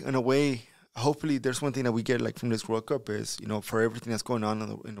like, in a way, hopefully there's one thing that we get like from this World Cup is, for everything that's going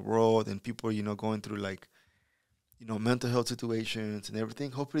on in the world and people, going through like, mental health situations and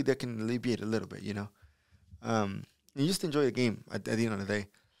everything. Hopefully that can alleviate a little bit, and you just enjoy the game at the end of the day.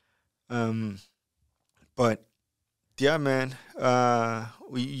 But yeah, man,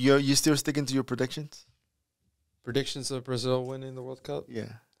 you still sticking to your predictions? Predictions of Brazil winning the World Cup?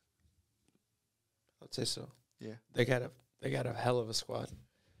 Yeah, I'd say so. Yeah, they got a hell of a squad.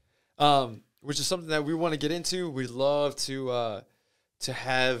 Which is something that we want to get into. We'd love to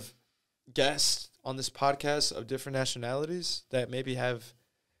have guests on this podcast of different nationalities that maybe have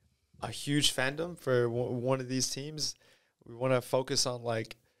a huge fandom for one of these teams. We want to focus on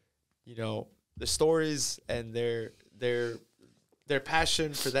the stories and their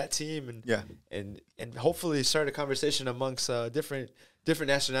passion for that team, and hopefully start a conversation amongst different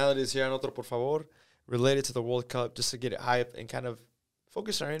nationalities here on Otra, por favor, related to the World Cup, just to get it hype and kind of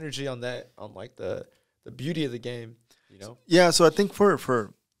focus our energy on that, on like the beauty of the game, Yeah, so I think for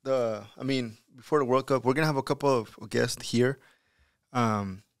before the World Cup, we're gonna have a couple of guests here,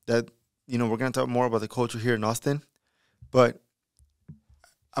 that we're gonna talk more about the culture here in Austin, but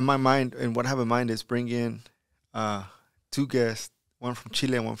on my mind and what I have in mind is bring in two guests, one from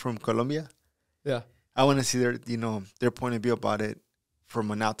Chile and one from Colombia. Yeah, I want to see their point of view about it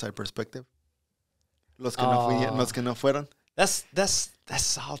from an outside perspective. Los que no fueron. That's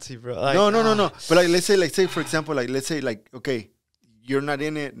salty, bro. Like, no. But let's say for example, okay, you're not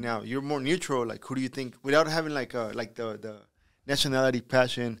in it now. You're more neutral. Like, who do you think, without having the nationality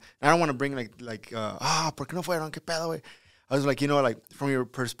passion? I don't want to bring ¿por qué no fueron? ¿Qué pedo, güey? I was from your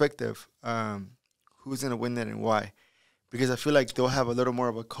perspective, who's gonna win that and why? Because I feel like they'll have a little more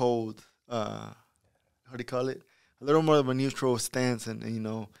of a cold, how do you call it? A little more of a neutral stance, and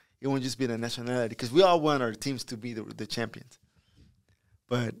it won't just be the nationality, because we all want our teams to be the champions.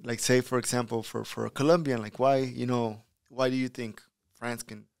 But say for example, for a Colombian, why do you think France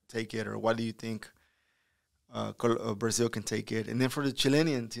can take it, or why do you think Brazil can take it? And then for the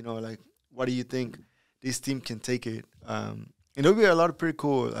Chileans, why do you think this team can take it? And there'll be a lot of pretty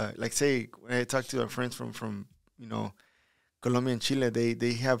cool. Say when I talk to our friends from Colombia and Chile,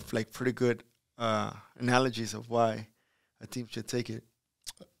 they have pretty good analogies of why a team should take it.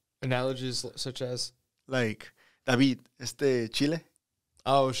 Analogies such as? David, Chile.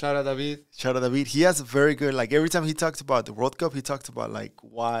 Oh, shout out David. Shout out David. He has a very good, every time he talks about the World Cup, he talks about,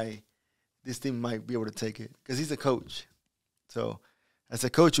 why this team might be able to take it. Because he's a coach. So, as a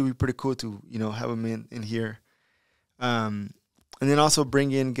coach, it would be pretty cool to, have him in here. And then also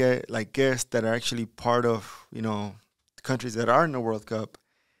bring in, guests that are actually part of, the countries that are in the World Cup.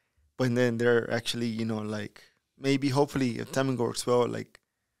 But then they're actually, maybe, hopefully, if timing works well,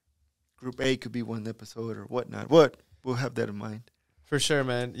 Group A could be one episode or whatnot. We'll have that in mind. For sure,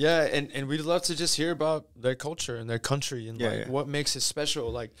 man. Yeah, and we'd love to just hear about their culture and their country and what makes it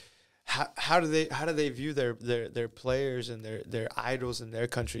special. How do they view their players and their idols in their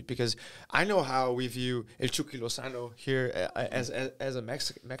country? Because I know how we view El Chucky Lozano here as a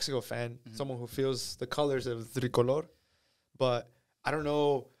Mexico fan, someone who feels the colors of the tricolor. But I don't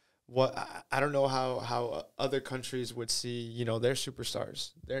know how other countries would see their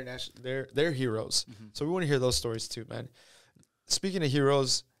superstars, their heroes. So we want to hear those stories too, man. Speaking of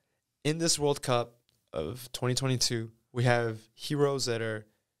heroes, in this World Cup of 2022, we have heroes that are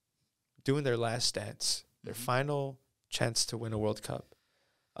doing their last dance, their final chance to win a World Cup.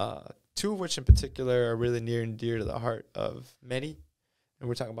 Two of which in particular are really near and dear to the heart of many. And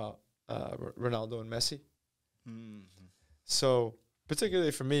we're talking about Ronaldo and Messi. So,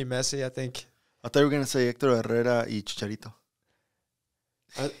 particularly for me, Messi, I think. I thought you were going to say Héctor Herrera y Chicharito.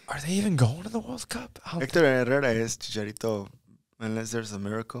 Are they even going to the World Cup? Héctor Herrera es Chicharito, unless there's a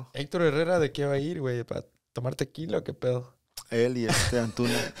miracle. Héctor Herrera, ¿de qué va a ir, güey? ¿Para tomar tequila o qué pedo? Él y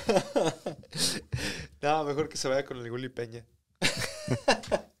Antuna. No, mejor que se vaya con el Gulli Peña.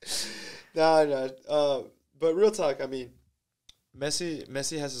 No. But real talk, I mean,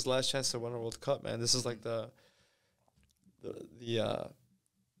 Messi has his last chance to win a World Cup, man. This is like the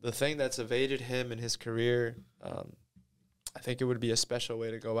the thing that's evaded him in his career, I think it would be a special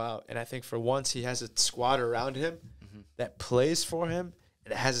way to go out. And I think for once he has a squad around him that plays for him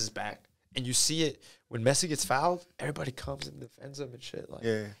and it has his back. And you see it when Messi gets fouled, everybody comes and defends him and shit. Like,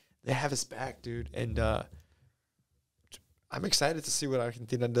 they have his back, dude. And I'm excited to see what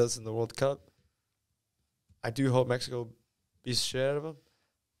Argentina does in the World Cup. I do hope Mexico beats the shit out of them.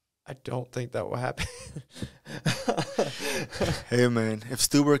 I don't think that will happen. Hey, man, if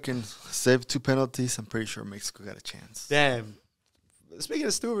Stuber can save 2 penalties, I'm pretty sure Mexico got a chance. Damn. Speaking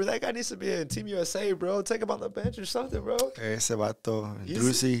of Stuber, that guy needs to be in Team USA, bro. Take him on the bench or something, bro. Ese vato,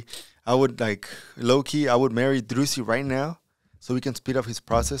 Drusi. I would, like, low-key, I would marry Drusi right now so we can speed up his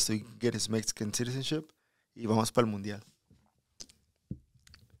process so he can get his Mexican citizenship. Y vamos para el Mundial.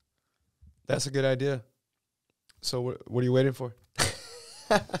 That's a good idea. So what are you waiting for?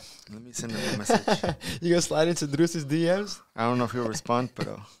 Let me send him a message. You gonna slide into Drusi's DMs? I don't know if he'll respond, but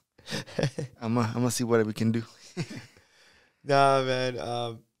I'm gonna see what we can do. Nah, man.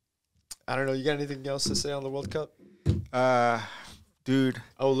 I don't know. You got anything else to say on the World Cup? Dude.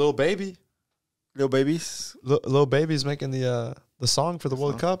 Oh, Lil Baby. Lil Babies? Lil Baby's making the song for the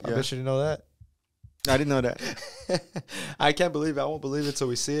World Cup. Yeah. I bet you didn't know that. I didn't know that. I can't believe it. I won't believe it till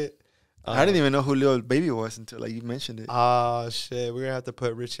we see it. I didn't even know who Lil Baby was until like you mentioned it. Oh, shit. We're going to have to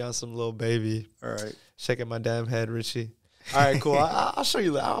put Richie on some Lil Baby. All right. Shaking my damn head, Richie. All right, cool. I'll show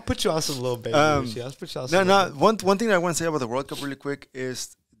you. I'll put you on some Lil Baby, Richie. I'll put you on some Baby. One thing that I want to say about the World Cup really quick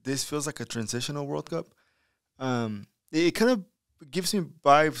is this feels like a transitional World Cup. It kind of gives me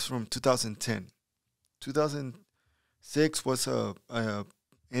vibes from 2010. 2006 was a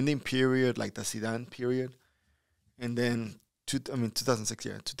ending period, like the Zidane period. And then 2006,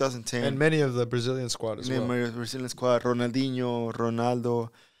 yeah. 2010. And many of the Brazilian squad as well. The Brazilian squad, Ronaldinho, Ronaldo.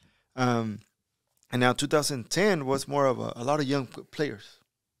 And now 2010 was more of a lot of young players.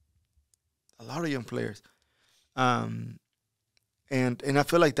 A lot of young players. And I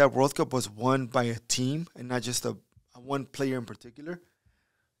feel like that World Cup was won by a team and not just a one player in particular.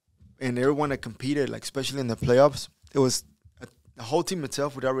 And everyone that competed, like especially in the playoffs, it was the whole team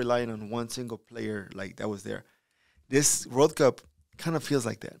itself without relying on one single player like that was there. This World Cup kind of feels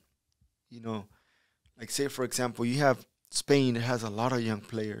like that, you know. Like, say, for example, you have Spain that has a lot of young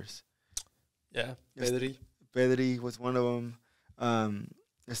players. Yeah, Pedri was one of them.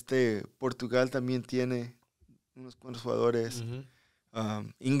 Portugal también tiene unos cuantos jugadores.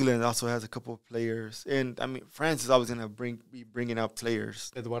 England also has a couple of players. And, I mean, France is always going to be bringing out players.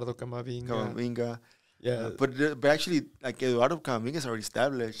 Eduardo Camavinga. Yeah. But actually, like, Eduardo Camavinga is already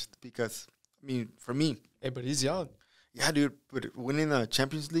established because, I mean, for me. Hey, but he's young. Yeah, dude, but winning the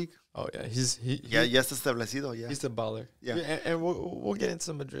Champions League. Oh yeah, ya está establecido. Yeah, he's the baller. Yeah, and we'll get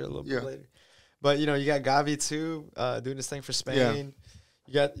into Madrid a little bit later. But you know, you got Gavi too, doing his thing for Spain.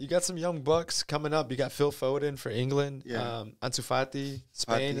 Yeah. You got some young bucks coming up. You got Phil Foden for England. Yeah, Ansu Fati,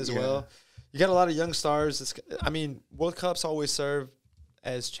 Spain as well. You got a lot of young stars. I mean, World Cups always serve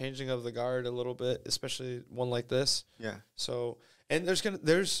as changing of the guard a little bit, especially one like this. Yeah. So. And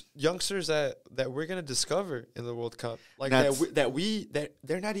there's youngsters that we're gonna discover in the World Cup, like that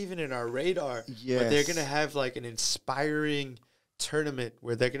they're not even in our radar. Yes. But they're gonna have like an inspiring tournament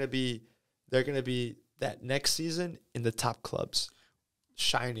where they're gonna be that next season in the top clubs,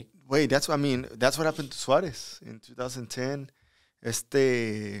 shining. Wait, that's what happened to Suarez in 2010.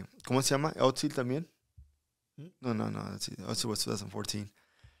 ¿Cómo se llama? Özil también. No. Özil was 2014.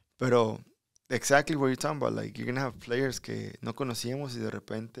 Pero. Exactly what you're talking about. Like, you're going to have players que no conocíamos y de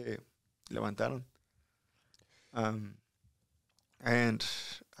repente levantaron. And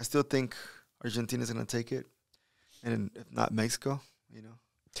I still think Argentina's going to take it. And if not, Mexico, you know.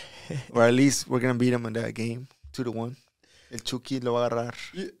 Or at least we're going to beat them in that game, 2-1. El Chucky lo va a agarrar.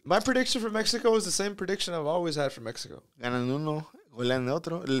 My prediction for Mexico is the same prediction I've always had for Mexico. Ganan uno, golean el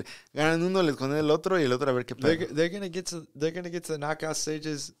otro. Ganan uno, les golean el otro y el otro a ver qué pasa. They're going to get to the knockout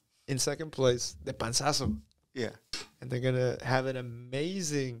stages in second place, de panzazo. Yeah. And they're going to have an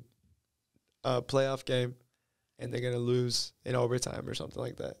amazing playoff game, and they're going to lose in overtime or something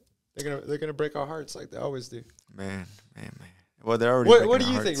like that. They're gonna break our hearts like they always do. Man. Well, they're already What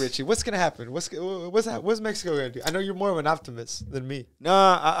do you think, Richie? What's going to happen? What's Mexico going to do? I know you're more of an optimist than me. No,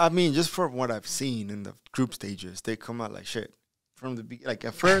 I mean, just from what I've seen in the group stages, they come out like shit from the like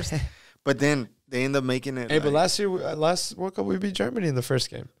at first, but then they end up making it. Hey, but last World Cup, we beat Germany in the first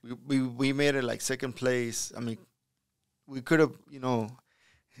game. We made it like second place. I mean, we could have, you know,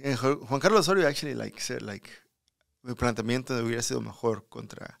 Juan Carlos Osorio actually like said like mi planteamiento hubiera sido mejor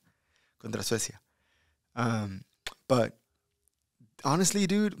contra Suecia. But honestly,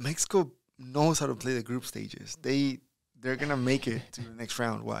 dude, Mexico knows how to play the group stages. They they're gonna make it to the next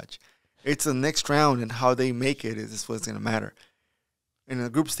round. Watch, it's the next round, and how they make it is what's gonna matter. In the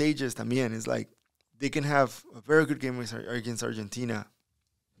group stages, también is like they can have a very good game against Argentina,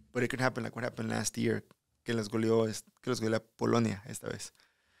 but it could happen like what happened last year, que los goleó Polonia esta vez.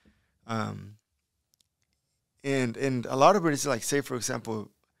 And a lot of it is like, say for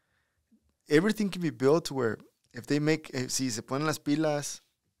example, everything can be built to where if they si se ponen las pilas,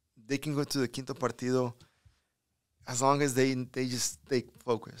 they can go to the quinto partido as long as they just stay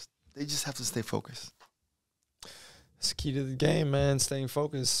focused. They just have to stay focused. It's key to the game, man, staying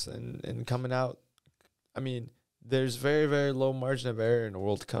focused and coming out. I mean, there's very, very low margin of error in the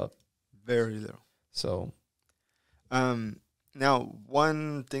World Cup. Very little. So, now,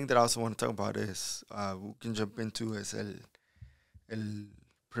 one thing that I also want to talk about is we can jump into is el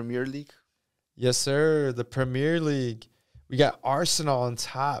Premier League. Yes, sir. The Premier League. We got Arsenal on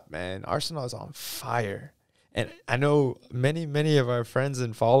top, man. Arsenal is on fire. And I know many of our friends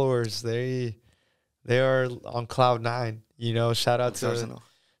and followers, they are on cloud nine. You know, shout out to Arsenal.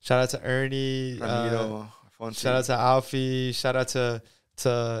 Shout out to Ernie. Shout out to Alfie. Shout out to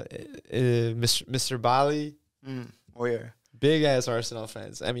Mr. Bali. Oh yeah. Big ass Arsenal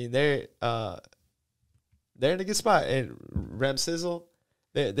fans. I mean, they're in a good spot. And Ram Sizzle,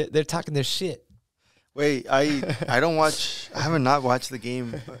 they're talking their shit. Wait, I don't watch. I haven't not watched the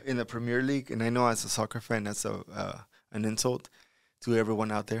game in the Premier League, and I know as a soccer fan that's an insult to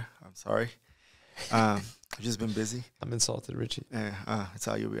everyone out there. I'm sorry. I've just been busy. I'm insulted, Richie. It's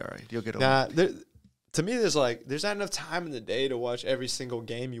all you'll be all right. You'll get over. To me, there's not enough time in the day to watch every single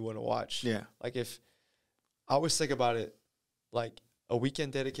game you want to watch. Yeah. Like I always think about it, like a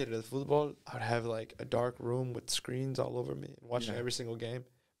weekend dedicated to football, I would have like a dark room with screens all over me and watching every single game.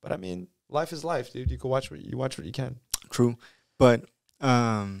 But I mean, life is life, dude. You can watch what you can. True, but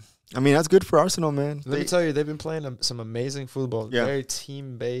I mean that's good for Arsenal, man. Let me tell you, they've been playing some amazing football. Yeah. Very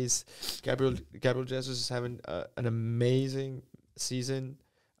team based. Gabriel Jesus is having an amazing season.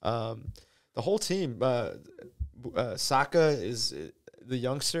 The whole team. Saka is the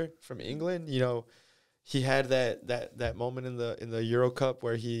youngster from England. You know, he had that moment in the Euro Cup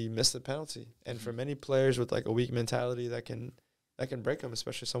where he missed the penalty, and for many players with like a weak mentality, that can break him,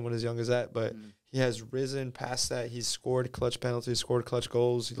 especially someone as young as that. But he has risen past that. He's scored clutch penalties, scored clutch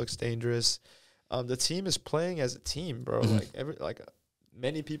goals. He looks dangerous. The team is playing as a team, bro. Like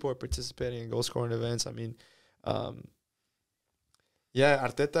many people are participating in goal scoring events. I mean,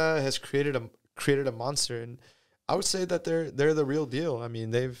 Arteta has created a monster, and I would say that they're the real deal. I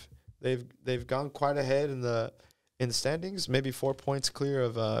mean, they've gone quite ahead in the standings, maybe 4 points clear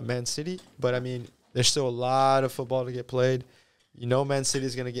of Man City. But I mean, there's still a lot of football to get played. You know, Man City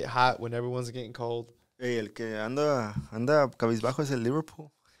is gonna get hot when everyone's getting cold. Hey, el que anda cabizbajo es el Liverpool.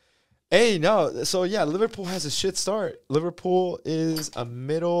 Hey, no. So yeah, Liverpool has a shit start. Liverpool is a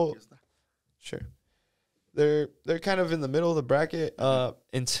middle. Sure. They're kind of in the middle of the bracket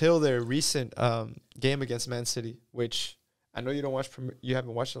until their recent game against Man City, which I know you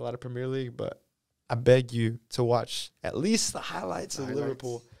haven't watched a lot of Premier League, but I beg you to watch at least the highlights of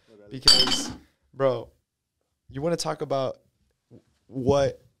Liverpool, because, bro, you want to talk about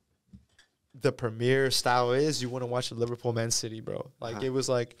what the Premier style is. You want to watch the Liverpool Man City, bro. Like, it was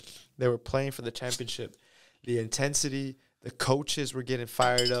like they were playing for the championship. The intensity, the coaches were getting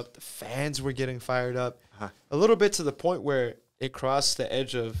fired up, the fans were getting fired up, a little bit to the point where it crossed the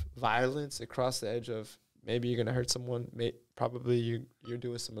edge of violence. It crossed the edge of maybe you're gonna hurt someone. Probably you're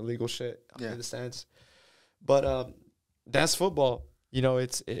doing some illegal shit in the stands. But that's football. You know,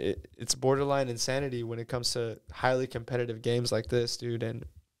 it's borderline insanity when it comes to highly competitive games like this, dude. And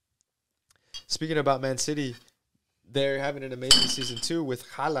speaking about Man City, they're having an amazing season too with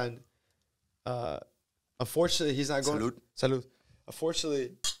Haaland. Unfortunately, he's not going. Salud.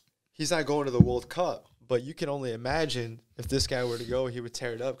 Unfortunately, he's not going to the World Cup. But you can only imagine if this guy were to go, he would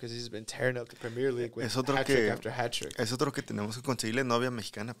tear it up, because he's been tearing up the Premier League with hat-trick after hat-trick. Es otro que tenemos que conseguirle novia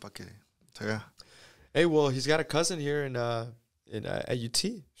mexicana para que se haga. Hey, well, he's got a cousin here at UT.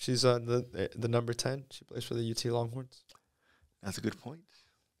 She's the number 10. She plays for the UT Longhorns. That's a good point.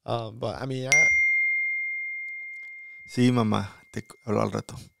 But I mean, sí, mamá, te hablo al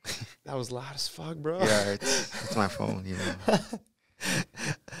rato. That was loud as fuck, bro. Yeah, it's my phone, you know.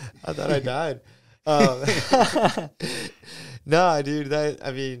 I thought I died. Nah, dude.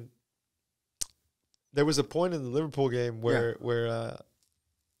 I mean, there was a point in the Liverpool game where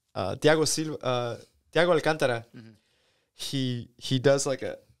Thiago Alcantara, he does like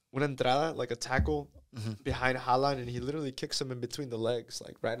una entrada, like a tackle behind Haaland, and he literally kicks him in between the legs,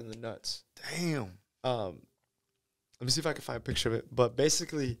 like right in the nuts. Damn. Let me see if I can find a picture of it. But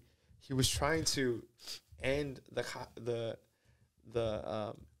basically, he was trying to and the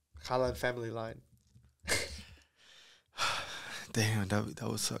Haaland family line. Damn, that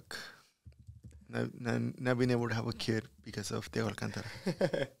would suck. Not being able to have a kid because of Thiago Alcantara.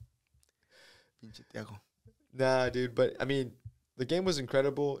 Pinche Thiago. Nah, dude, but I mean, the game was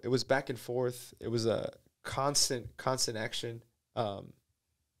incredible. It was back and forth. It was a constant action.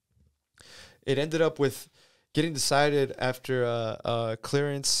 It ended up with getting decided after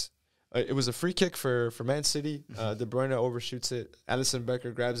clearance. It was a free kick for Man City. De Bruyne overshoots it. Alisson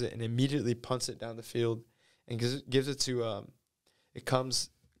Becker grabs it and immediately punts it down the field and gives it to. It comes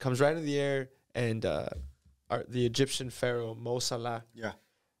right in the air, and the Egyptian pharaoh Mo Salah. Yeah,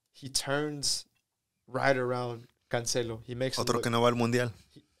 he turns right around Cancelo. He makes Otro que no va al mundial.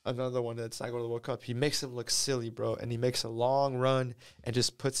 Another one that's not going to the World Cup. He makes him look silly, bro, and he makes a long run and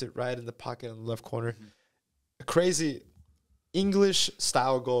just puts it right in the pocket on the left corner. A crazy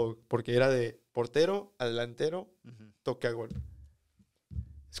English-style goal, porque era de portero a delantero, toque a gol.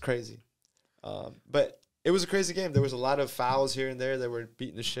 It's crazy. But it was a crazy game. There was a lot of fouls here and there that were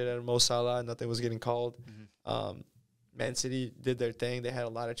beating the shit out of Mo Salah. Nothing was getting called. Man City did their thing. They had a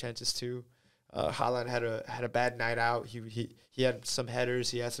lot of chances too. Haaland had a bad night out. He had some headers.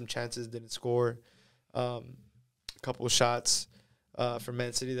 He had some chances, didn't score. A couple of shots for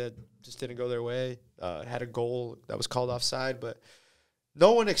Man City that just didn't go their way. Had a goal that was called offside, but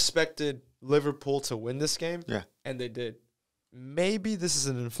no one expected Liverpool to win this game. Yeah, and they did. Maybe this is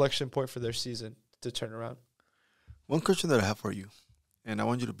an inflection point for their season to turn around. One question that I have for you, and I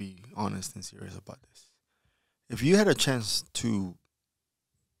want you to be honest and serious about this. If you had a chance to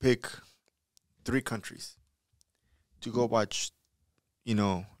pick 3 countries to go watch,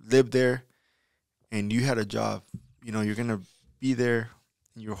 live there, and you had a job, you're going to be there,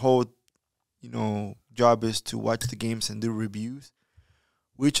 and your whole, job is to watch the games and do reviews,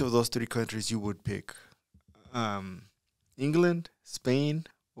 which of those 3 countries you would pick? England, Spain,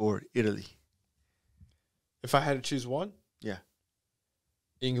 or Italy? If I had to choose one? Yeah.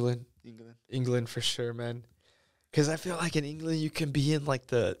 England for sure, man. Because I feel like in England, you can be in, like,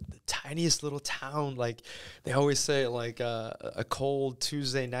 the tiniest little town. Like, they always say, like, a cold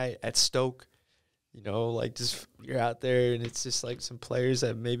Tuesday night at Stoke. Like, just you're out there, and it's just, like, some players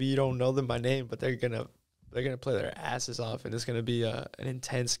that maybe you don't know them by name, but they're gonna play their asses off, and it's going to be an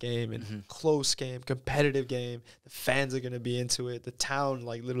intense game and close game, competitive game. The fans are going to be into it. The town,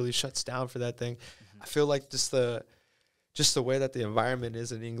 like, literally shuts down for that thing. I feel like just the way that the environment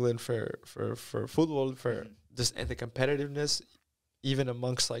is in England for football, and the competitiveness, even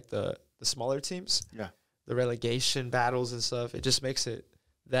amongst, like, the smaller teams. Yeah. The relegation battles and stuff, it just makes it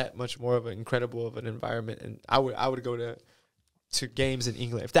that much more of an incredible of an environment. And I would go to games in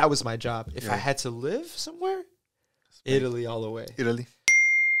England if that was my job. If I had to live somewhere, Spain. Italy all the way. Italy.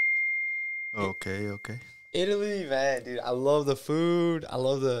 Okay. Italy, man, dude. I love the food. I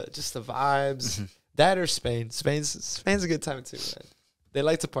love the vibes. That or Spain. Spain's a good time too, man. They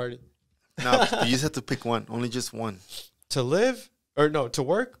like to party. No, you just have to pick one. Only just one. To live or no, to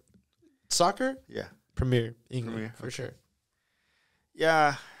work? Soccer? Yeah. England, for sure.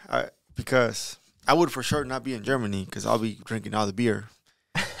 Yeah, because I would for sure not be in Germany because I'll be drinking all the beer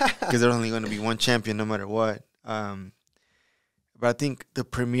because there's only going to be one champion no matter what. But I think the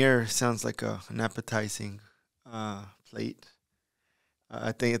Premier sounds like an appetizing plate.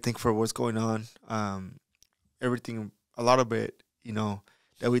 I think for what's going on, everything, a lot of it,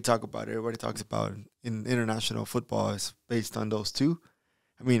 that we talk about, everybody talks about in international football is based on those 2.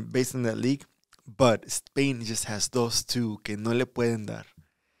 I mean, based on that league. But Spain just has those 2 que no le pueden dar.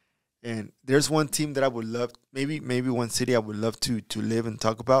 And there's one team that I would love, maybe one city I would love to live and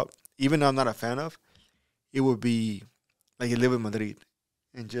talk about, even though I'm not a fan of. It would be like live in Madrid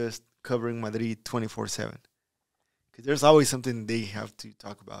and just covering Madrid 24/7. Because there's always something they have to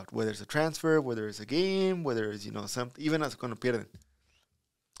talk about, whether it's a transfer, whether it's a game, whether it's, something, even as cuando pierden.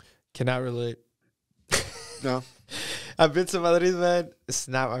 Cannot relate. No. I've been to Madrid, man. It's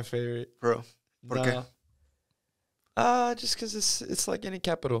not my favorite. Bro. ¿Por qué? Just because it's like any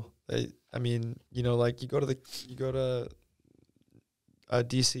capital. I mean, like you go to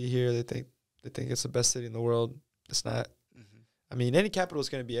DC here. They think it's the best city in the world. It's not. I mean, any capital is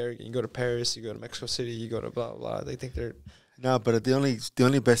going to be arrogant. You go to Paris, you go to Mexico City, you go to blah blah. They think they're. No, but the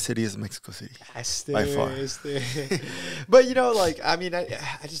only best city is Mexico City. By far. But I mean, I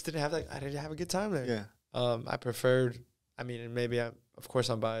just didn't have that. I didn't have a good time there. Yeah. I preferred. I mean, and maybe of course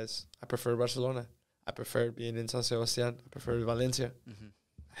I'm biased. I prefer Barcelona. I preferred being in San Sebastián. I preferred Valencia.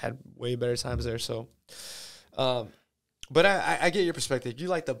 I had way better times there. So, but I get your perspective. You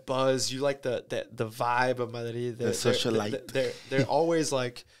like the buzz. You like the vibe of Madrid. The socialite. They're always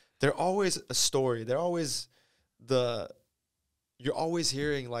like they're always a story. They're always you're always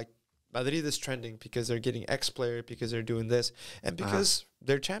hearing like Madrid is trending because they're getting X player, because they're doing this, and because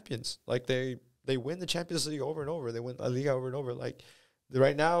they're champions. Like they win the Champions League over and over. They win La Liga over and over. Like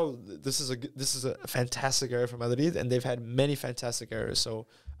right now, this is a fantastic era for Madrid, and they've had many fantastic eras. So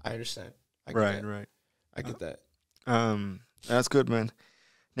I understand. Right. I get that. That's good, man.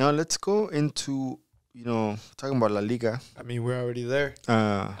 Now let's go into talking about La Liga. I mean, we're already there. All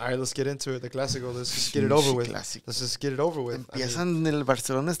right, let's get into it. The Clásico. Let's just get it over with. Clásico. Let's just get it over with. Empiezan el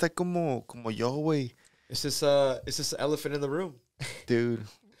Barcelona está como yo, güey. It's just the elephant in the room, dude.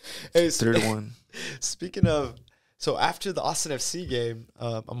 Hey, third one. Speaking of, so after the Austin FC game,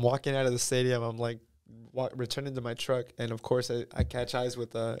 I'm walking out of the stadium. I'm like returning to my truck, and of course I catch eyes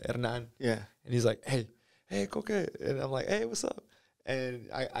with Hernan. Yeah, and he's like, "Hey, Coque," and I'm like, "Hey, what's up?" And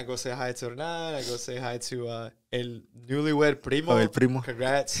I go say hi to Hernan. I go say hi to el newlywed primo. Oh, el primo.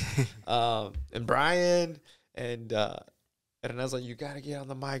 Congrats. And Brian. And Hernan's like, "You got to get on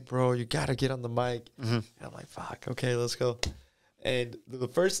the mic, bro. You got to get on the mic." Mm-hmm. And I'm like, "Fuck, okay, let's go." And the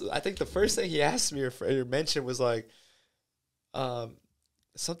first thing he asked me or mentioned was like,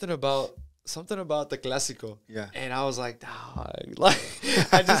 something about the Clásico. Yeah. And I was like, dog, like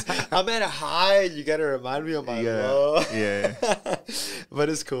I'm at a high. You gotta remind me of my low. Yeah. But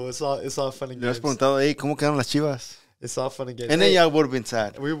it's cool. It's all fun and Le has games. preguntado, hey, ¿cómo quedaron las Chivas? It's all fun and games. And then y'all would have been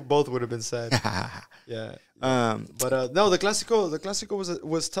sad. We both would have been sad. Yeah. But no, the Clásico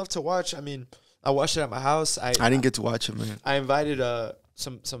was tough to watch. I mean, I watched it at my house. I didn't get to watch it, man. I invited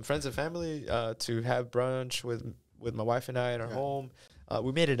some friends and family to have brunch with my wife and I in our home.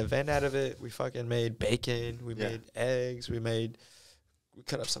 We made an event out of it. We fucking made bacon. We made eggs. We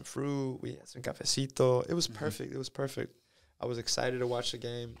cut up some fruit. We had some cafecito. It was perfect. It was perfect. I was excited to watch the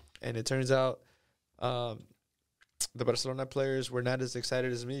game, and it turns out the Barcelona players were not as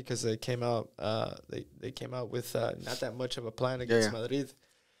excited as me because they came out with not that much of a plan against Madrid.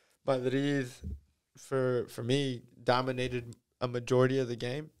 Madrid, for me, dominated a majority of the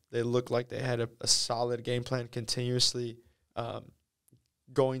game. They looked like they had a solid game plan continuously.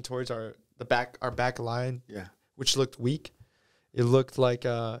 Going towards our back line, which looked weak. It looked like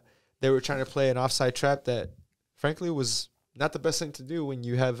they were trying to play an offside trap that, frankly, was not the best thing to do when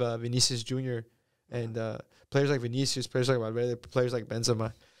you have Vinicius Jr. and players like Vinicius, players like Valverde, players like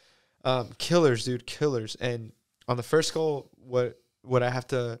Benzema. Killers, dude, killers. And on the first goal, what I have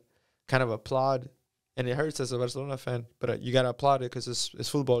to kind of applaud, and it hurts as a Barcelona fan, but you got to applaud it because it's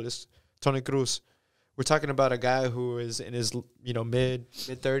Fútbol. It's Toni Kroos. We're talking about a guy who is in his mid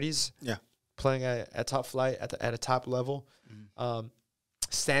 30s, playing at top flight at a top level,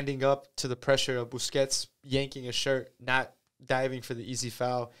 standing up to the pressure of Busquets yanking a shirt, not diving for the easy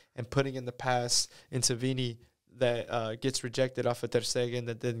foul, and putting in the pass into Vini that gets rejected off of Ter Stegen,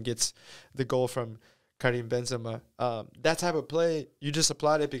 that then gets the goal from Karim Benzema. That type of play, you just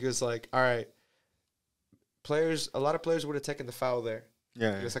applaud it because, like, all right, a lot of players would have taken the foul there.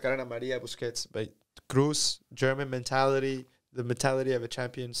 Yeah. Sacaron a Maria Busquets, but Cruz, German mentality, the mentality of a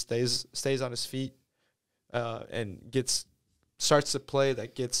champion, stays on his feet, and starts to play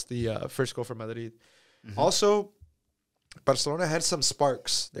that gets the first goal for Madrid. Mm-hmm. Also, Barcelona had some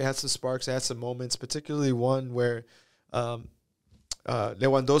sparks. They had some moments, particularly one where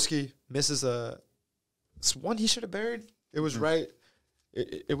Lewandowski misses one he should have buried. It was right.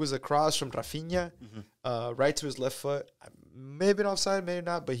 It was a cross from Rafinha, right to his left foot. Maybe offside, maybe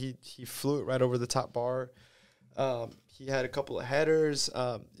not, but he flew it right over the top bar. He had a couple of headers.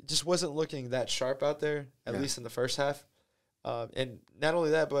 It just wasn't looking that sharp out there, at least in the first half. And not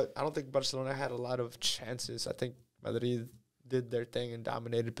only that, but I don't think Barcelona had a lot of chances. I think Madrid did their thing and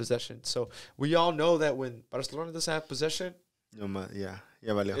dominated possession. So we all know that when Barcelona doesn't have possession,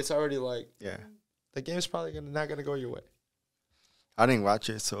 it's already like the game's probably not gonna go your way. I didn't watch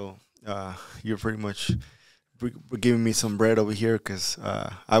it, so you're pretty much giving me some bread over here because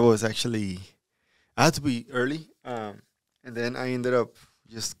I had to be early, and then I ended up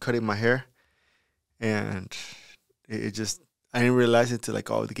just cutting my hair, and I didn't realize it till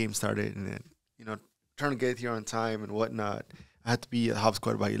the game started, and then trying to get here on time and whatnot. I had to be at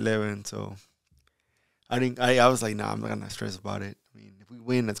Hopsquad by 11, so I was like, nah, I'm not gonna stress about it. I mean, if we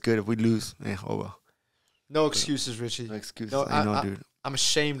win, that's good. If we lose, oh well. No excuses, Richie. No excuses. No, I know, dude. I'm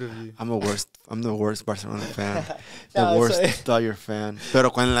ashamed of you. I'm the worst Barcelona fan. The worst Dodger fan. Pero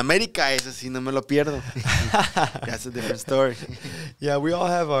cuando el América es así, no me lo pierdo. That's a different story. Yeah, we all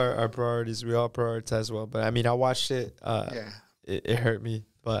have our priorities. We all prioritize well. But, I mean, I watched it. It hurt me.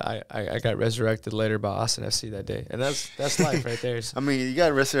 But I got resurrected later by Austin FC that day. And that's life right there. So. I mean, you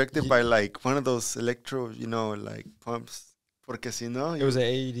got resurrected by, one of those electro, pumps. Porque si no, It was an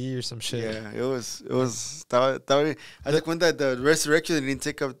AED or some shit. yeah, it was. I took cuenta that the resurrection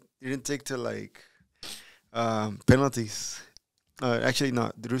didn't take to like penalties. Actually,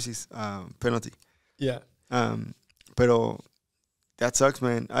 no, Drusi's penalty. Yeah. Pero that sucks,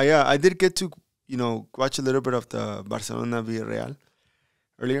 man. I did get to watch a little bit of the Barcelona Villarreal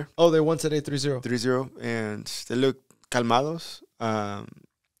earlier. Oh, they won today 3-0. 3-0, and they look calmados. I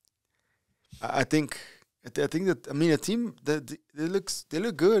think that a team that they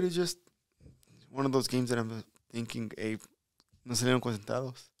look good. It's just one of those games that I'm thinking, hey, no salieron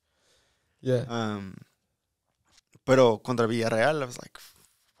concentrados. Yeah. Pero contra Villarreal, I was like,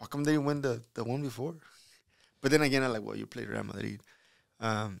 how come they didn't win the one before? But then again, I'm like, well, you played Real Madrid.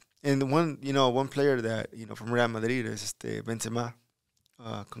 And one player that from Real Madrid is Benzema.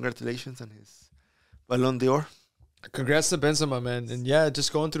 Congratulations on his Ballon d'Or. Congrats to Benzema, man. And yeah,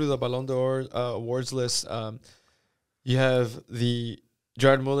 just going through the Ballon d'Or awards list, you have the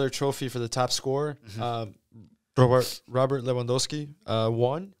Jared Muller trophy for the top scorer. Robert Lewandowski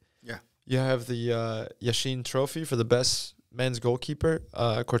won. Yeah. You have the Yashin trophy for the best men's goalkeeper.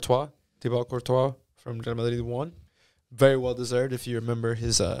 Thibaut Courtois from Real Madrid won. Very well deserved if you remember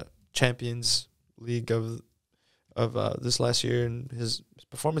his Champions League of this last year, and his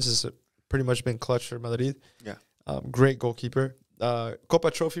performances have pretty much been clutch for Madrid. Yeah. Great goalkeeper.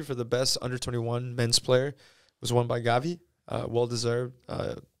 Copa Trophy for the best under-21 men's player was won by Gavi. Well deserved.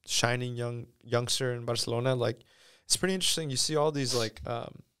 Shining youngster in Barcelona. Like, it's pretty interesting. You see all these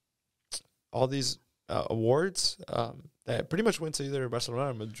awards that pretty much went to either a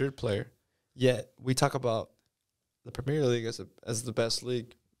Barcelona or Madrid player. Yet we talk about the Premier League as the best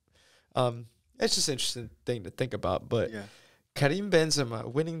league. It's just an interesting thing to think about. But yeah. Karim Benzema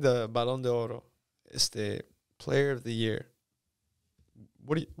winning the Ballon d'Oro is the player of the year.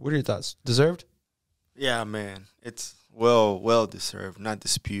 What are your thoughts? Deserved? Yeah, man. It's well deserved, not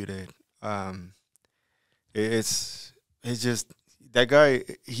disputed. It's just that guy.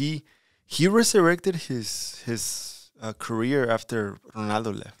 He resurrected his career after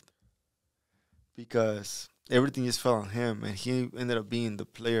Ronaldo left, because everything just fell on him, and he ended up being the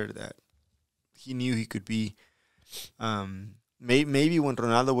player that he knew he could be. Maybe when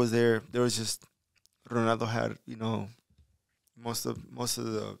Ronaldo was there was just Ronaldo had most of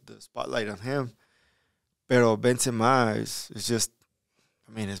the spotlight on him. Pero Benzema is just,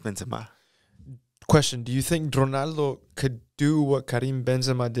 it's Benzema. Question: do you think Ronaldo could do what Karim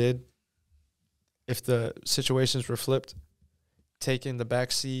Benzema did if the situations were flipped, taking the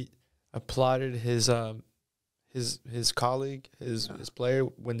back seat, applauded his colleague, his player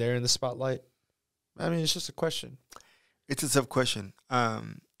when they're in the spotlight? It's just a question. It's a tough question.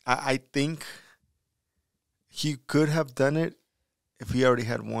 I think he could have done it if he already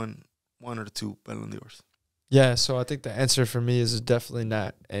had one or two Ballon d'Ors. Yeah, so I think the answer for me is definitely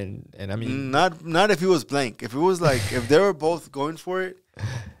not. And I mean, not if he was blank. If it was like if they were both going for it,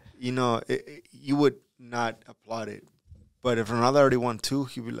 you would not applaud it. But if Ronaldo already won two,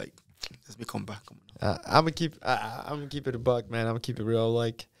 he'd be like, "Let's me come back." I'm gonna keep it a buck, man. I'm gonna keep it real.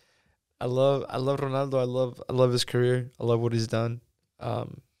 Like, I love Ronaldo. I love his career. I love what he's done.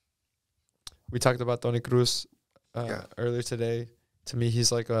 We talked about Toni Kroos earlier today. To me,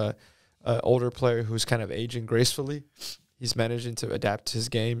 he's like a older player who's kind of aging gracefully. He's managing to adapt his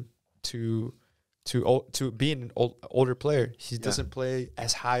game to being an older player. He doesn't play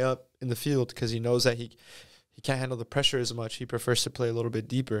as high up in the field because he knows that he can't handle the pressure as much. He prefers to play a little bit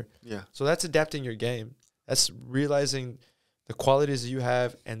deeper. Yeah. So that's adapting your game. That's realizing the qualities that you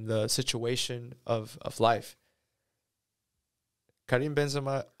have and the situation of life. Karim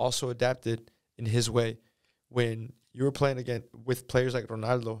Benzema also adapted in his way. When you were playing again with players like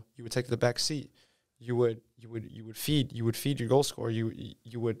Ronaldo, you would take the back seat. You would feed your goal scorer.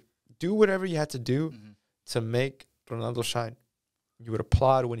 You would do whatever you had to do to make Ronaldo shine. You would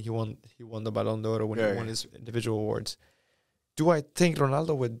applaud when he won the Ballon d'Or, when he won his individual awards. Do I think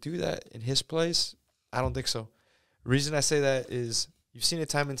Ronaldo would do that in his place? I don't think so. The reason I say that is you've seen it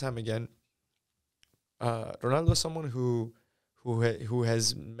time and time again. Ronaldo is someone who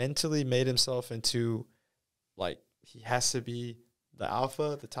has mentally made himself into, like, he has to be the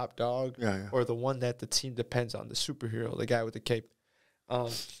alpha, the top dog, or the one that the team depends on, the superhero, the guy with the cape.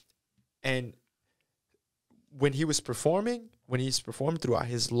 And when he's performed throughout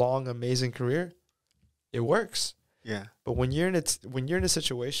his long, amazing career, it works. Yeah. But when you're in a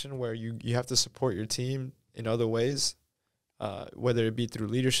situation where you have to support your team in other ways, whether it be through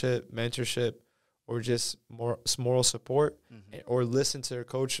leadership, mentorship, or just moral support, or listen to their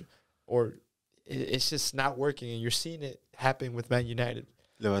coach, or it's just not working, and you're seeing it happen with Man United.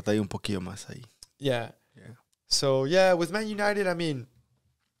 Le batalla un poquillo más ahí. Yeah. So yeah, with Man United, I mean,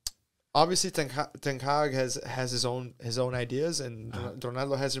 obviously Ten Hag has his own ideas, and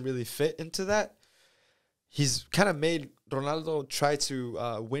Ronaldo hasn't really fit into that. He's kind of made Ronaldo try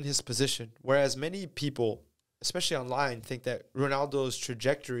to win his position, whereas many people, especially online, think that Ronaldo's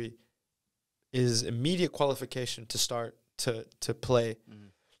trajectory is immediate qualification to start to play.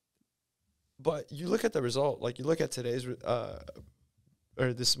 But you look at the result, like you look at today's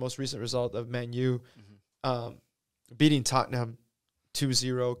or this most recent result of Man U beating Tottenham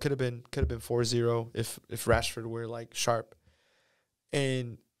 2-0, could have been 4-0 if Rashford were like sharp.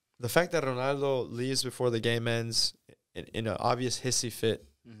 And the fact that Ronaldo leaves before the game ends in an obvious hissy fit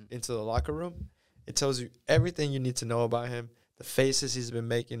into the locker room, it tells you everything you need to know about him. The faces he's been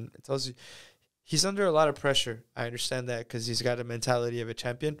making, it tells you he's under a lot of pressure. I understand that because he's got a mentality of a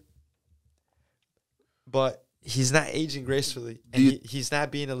champion. But he's not aging gracefully, and he's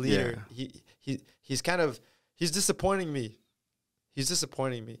not being a leader. Yeah. He's disappointing me. He's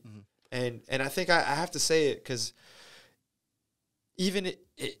disappointing me, and I think I have to say it because even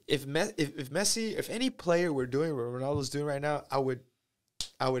if Messi, if any player were doing what Ronaldo's doing right now, I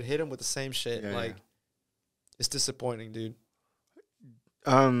would hit him with the same shit. Yeah. It's disappointing, dude.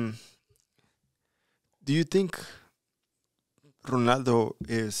 Do you think Ronaldo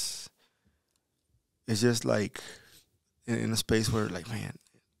is just like in a space where, like, man,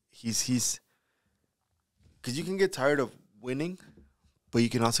 he's because you can get tired of winning, but you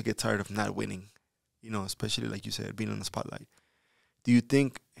can also get tired of not winning, especially like you said, being on the spotlight. Do you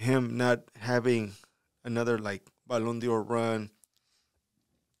think him not having another like Ballon d'Or run,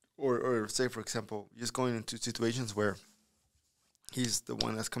 or say, for example, just going into situations where he's the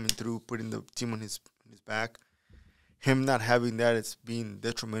one that's coming through, putting the team on his back, him not having that, it's being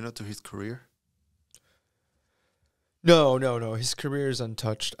detrimental to his career? No. His career is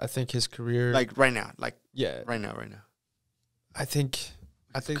untouched. I think his career, like right now, right now. I think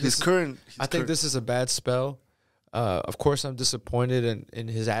this is a bad spell. Of course, I'm disappointed in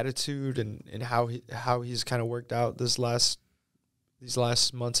his attitude and how he's kind of worked out these last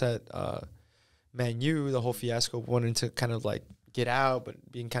months at Man U. The whole fiasco of wanting to kind of like get out,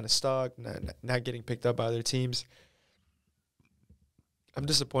 but being kind of stuck, not getting picked up by other teams. I'm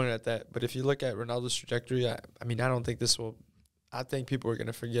disappointed at that. But if you look at Ronaldo's trajectory, I mean, I don't think this will. I think people are going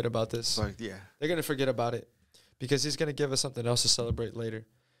to forget about this. Yeah, they're going to forget about it because he's going to give us something else to celebrate later.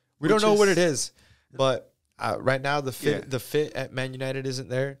 We don't know what it is, but right now the fit at Man United isn't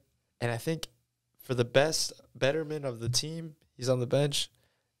there, and I think for the betterment of the team, he's on the bench,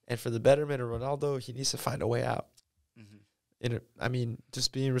 and for the betterment of Ronaldo, he needs to find a way out. I mean,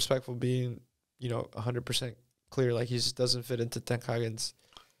 just being respectful, being 100% clear, like he just doesn't fit into Ten Hag's.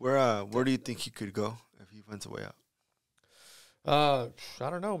 Where do you think he could go if he finds a way out? I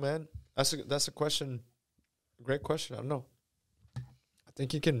don't know, man. That's a question. Great question. I don't know. I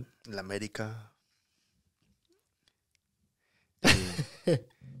think he can. La America.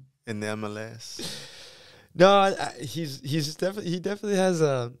 In the MLS. No, he definitely has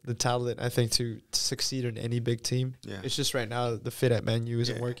the talent, I think, to succeed in any big team. Yeah. It's just right now the fit at Man U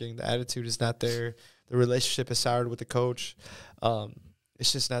isn't working. The attitude is not there. The relationship is soured with the coach.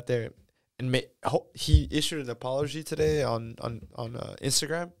 It's just not there. And he issued an apology today on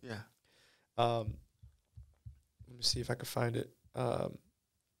Instagram. Yeah. Let me see if I can find it. I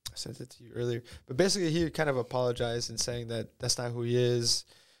sent it to you earlier. But basically, he kind of apologized and saying that that's not who he is.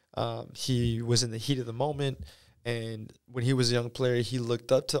 He was in the heat of the moment, and when he was a young player, he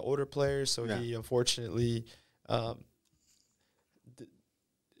looked up to older players. So he unfortunately,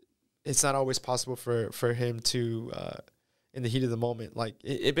 it's not always possible for him to, in the heat of the moment, like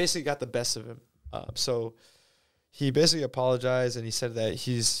it basically got the best of him. So he basically apologized, and he said that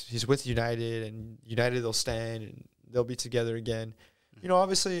he's with United, and United will stand and they'll be together again.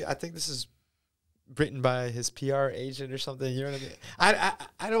 Obviously, I think this is written by his PR agent or something. You know what I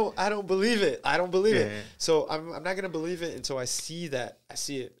mean? I don't believe it. I don't believe it. So I'm not gonna believe it until I see that. I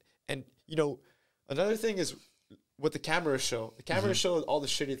see it. And another thing is what the cameras show. The cameras show all the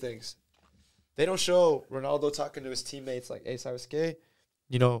shitty things. They don't show Ronaldo talking to his teammates like, "Hey, ¿sabes qué?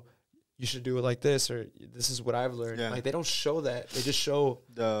 You should do it like this," or "This is what I've learned." Yeah. Like they don't show that. They just show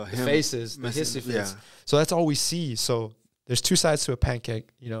the faces, the hissy fits. Yeah. So that's all we see. So there's two sides to a pancake,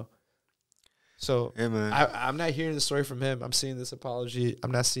 So I'm not hearing the story from him. I'm seeing this apology.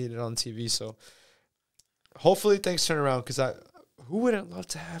 I'm not seeing it on TV. So hopefully things turn around, because who wouldn't love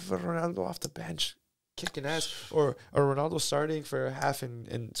to have Ronaldo off the bench kicking ass, or Ronaldo starting for a half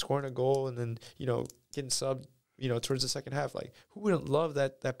and scoring a goal and then, getting subbed, towards the second half. Like, who wouldn't love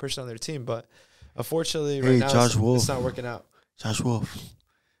that person on their team? But unfortunately, right now, it's not working out. Josh Wolf,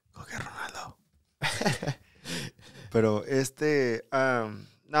 go get Ronaldo. Pero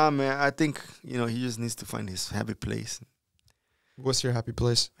nah, man, I think, you know, he just needs to find his happy place. What's your happy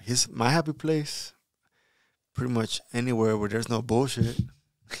place? My happy place, pretty much anywhere where there's no bullshit.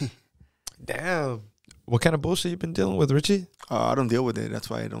 Damn. What kind of bullshit you been dealing with, Richie? I don't deal with it. That's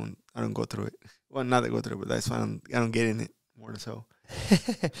why I don't go through it. Well, not that I go through it, but that's why I don't get in it more so.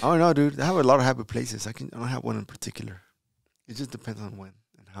 I don't know, dude. I have a lot of happy places. I don't have one in particular. It just depends on when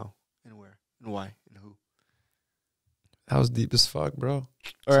and how and where and why and who. That was deep as fuck, bro.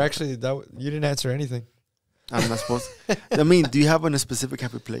 Or actually, you didn't answer anything. I'm not supposed to. I mean, do you have a specific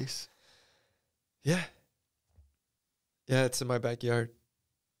happy place? Yeah. Yeah, it's in my backyard.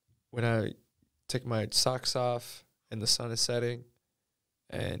 When I take my socks off and the sun is setting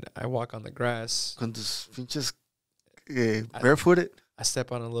and I walk on the grass. Con tus pinches barefooted. I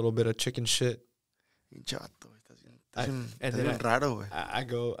step on a little bit of chicken shit. And then I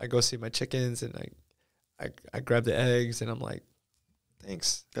go see my chickens and I grab the eggs and I'm like,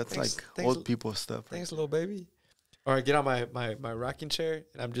 thanks. That's like old people stuff. Thanks, little baby. Or I get on my rocking chair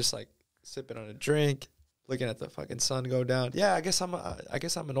and I'm just like sipping on a drink, looking at the fucking sun go down. Yeah, I guess I'm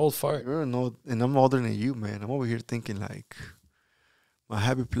an old fart. You're an old, and I'm older than you, man. I'm over here thinking like my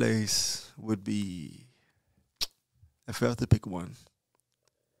happy place would be, if I have to pick one,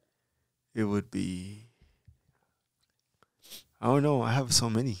 it would be, I don't know. I have so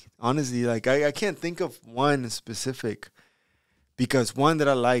many. Honestly, like I can't think of one specific, because one that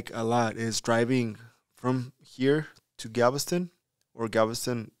I like a lot is driving from here to Galveston, or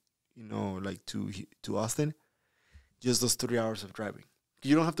Galveston, you know, like to Austin. Just those 3 hours of driving.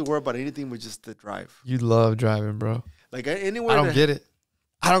 You don't have to worry about anything but just the drive. You love driving, bro. Like anywhere. I don't get it.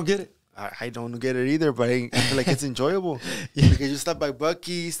 I don't get it either, but I feel like it's enjoyable. Yeah. Because you stop by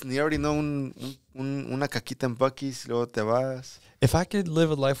Buc-ee's and you already know una caquita en Buc-ee's, luego te vas. If I could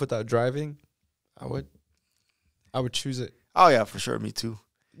live a life without driving, I would choose it. Oh yeah, for sure, me too.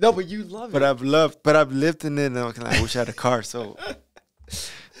 No, but you love it. But I've lived in it, and I wish I had a car. So,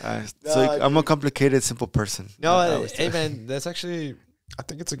 I'm a complicated, simple person. No, hey man, that's actually, I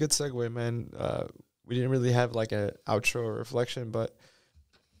think it's a good segue, man. We didn't really have like an outro or reflection, but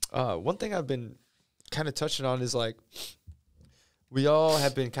one thing I've been kind of touching on is like, we all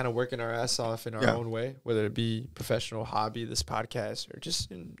have been kind of working our ass off in our own way, whether it be professional, hobby, this podcast, or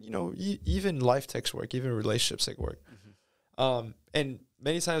just even life takes work, even relationships take work. Mm-hmm. And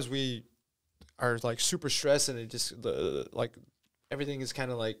many times we are like super stressed, and it just like everything is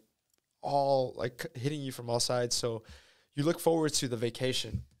kind of like all like hitting you from all sides. So you look forward to the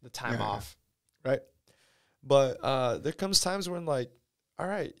vacation, the time off, right? But there comes times when like, all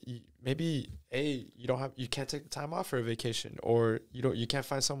right, maybe you can't take the time off for a vacation, or you can't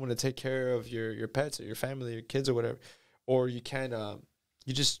find someone to take care of your pets or your family, your kids or whatever, or you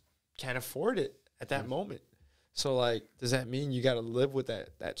just can't afford it at that moment. So like, does that mean you got to live with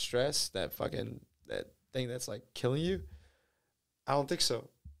that stress, that thing that's like killing you? I don't think so.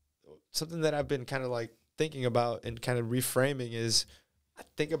 Something that I've been kind of like thinking about and kind of reframing is, I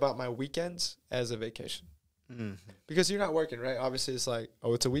think about my weekends as a vacation. Mm-hmm. Because you're not working, right? Obviously, it's like,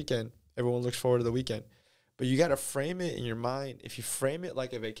 oh, it's a weekend. Everyone looks forward to the weekend. But you got to frame it in your mind. If you frame it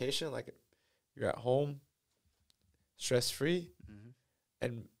like a vacation, like you're at home, stress-free,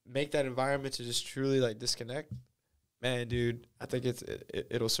 and make that environment to just truly like disconnect, man, dude, I think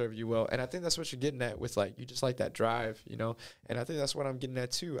it'll serve you well. And I think that's what you're getting at with like, you just like that drive, you know? And I think that's what I'm getting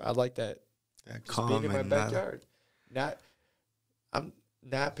at too. I like that just being in my backyard. I'm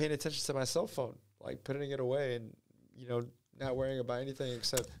not paying attention to my cell phone. Like putting it away and, not worrying about anything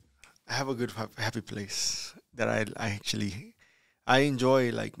except. I have a good happy place that I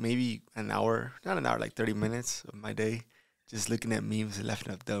enjoy, like maybe an hour, not an hour, like 30 minutes of my day, just looking at memes and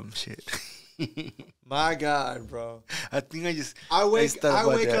laughing at dumb shit. My God, bro. I wake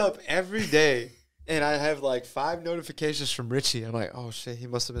up every day and I have like 5 notifications from Richie. I'm like, oh shit, he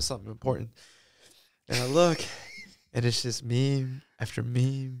must have been something important. And I look and it's just meme after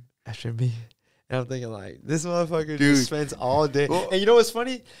meme after meme. And I'm thinking like, this motherfucker just spends all day. Well, and you know what's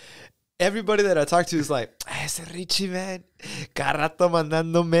funny? Everybody that I talk to is like, ese Richie, man, cada rato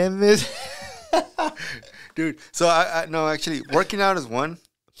mandando memes. Dude, so I no, actually, working out is one.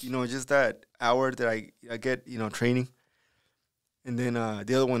 Just that hour that I get, training. And then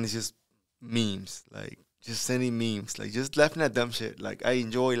the other one is just memes, like just sending memes, like just laughing at dumb shit. Like I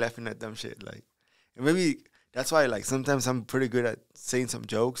enjoy laughing at dumb shit. Like, and maybe that's why, like, sometimes I'm pretty good at saying some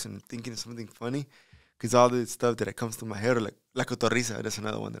jokes and thinking of something funny, because all the stuff that comes to my head, or like La Cotorrisa, that's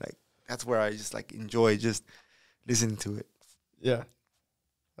another one that's where I just like enjoy just listening to it. Yeah,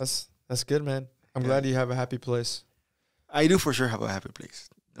 that's good, man. I'm glad you have a happy place. I do for sure have a happy place.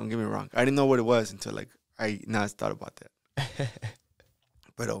 Don't get me wrong. I didn't know what it was until like I now thought about that.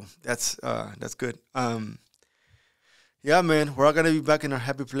 But that's good. Yeah, man, we're all gonna be back in our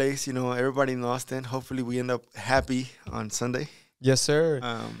happy place. You know, everybody in Austin. Hopefully, we end up happy on Sunday. Yes, sir.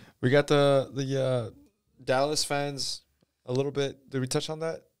 We got the Dallas fans a little bit. Did we touch on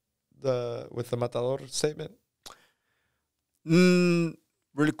that? With the Matador statement?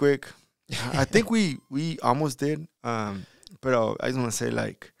 Really quick. I think we almost did. But I just want to say,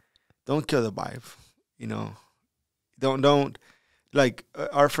 like, don't kill the vibe. You know, don't like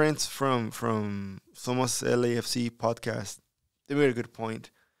our friends from Somos LAFC podcast. They made a good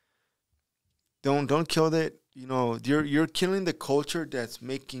point. Don't kill it. You know, you're killing the culture that's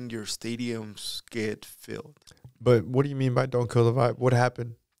making your stadiums get filled. But what do you mean by don't kill the vibe? What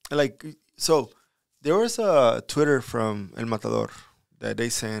happened? Like, so there was a Twitter from El Matador that they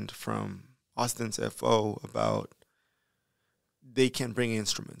sent from Austin's FO about they can bring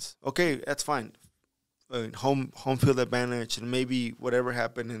instruments. Okay, that's fine. Home field advantage, and maybe whatever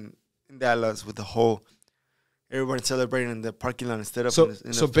happened in Dallas with the whole everybody celebrating in the parking lot instead of in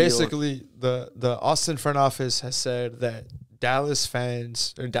the so field. Basically, the Austin front office has said that Dallas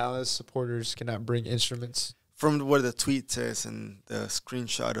fans or Dallas supporters cannot bring instruments. From what the tweet says and the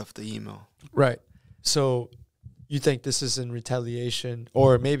screenshot of the email. Right. So you think this is in retaliation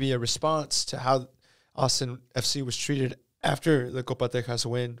or maybe a response to how Austin FC was treated after the Copa Texas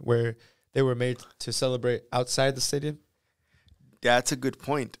win, where they were made to celebrate outside the stadium? That's a good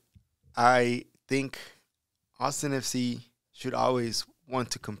point. I think Austin FC should always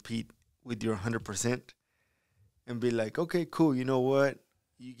want to compete with your 100% and be like, okay, cool. You know what?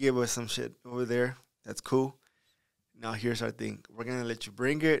 You gave us some shit over there. That's cool. Now here's our thing. We're going to let you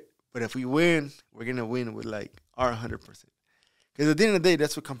bring it. But if we win, we're going to win with, like, our 100%. Because at the end of the day,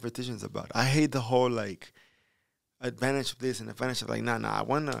 that's what competition is about. I hate the whole, like, advantage of this and advantage of, like, nah, I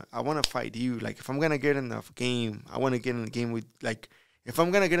wanna fight you. Like, if I'm going to get in the game, I want to get in the game with, like, if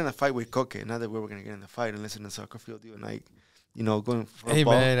I'm going to get in a fight with Coque, not that we're going to get in the fight unless in the soccer field, you and I, you know, going for a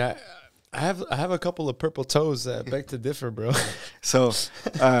ball. Hey, man, I have a couple of purple toes that beg to differ, bro. So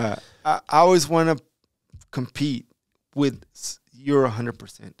I always want to compete with your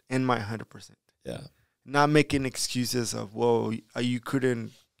 100% and my 100%. Yeah. Not making excuses of, well, you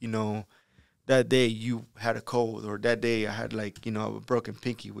couldn't, you know, that day you had a cold or that day I had, like, you know, a broken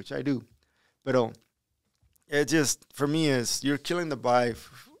pinky, which I do. But it just, for me, is you're killing the vibe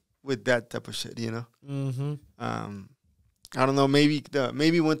with that type of shit, you know? Mm-hmm. I don't know,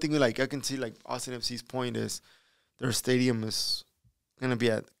 maybe one thing, like, I can see, like, Austin FC's point is their stadium is going to be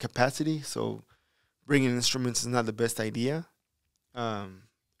at capacity, so bringing instruments is not the best idea.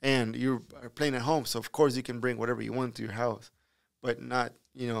 And you're playing at home, so of course you can bring whatever you want to your house, but not,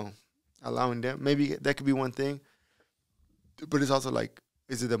 you know, allowing them. Maybe that could be one thing. But it's also like,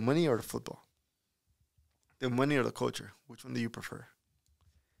 is it the money or the football? The money or the culture? Which one do you prefer?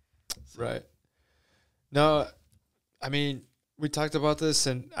 So. Right. No, I mean, we talked about this,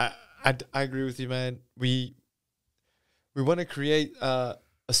 and I agree with you, man. We want to create a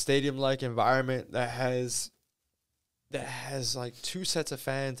stadium-like environment that has like two sets of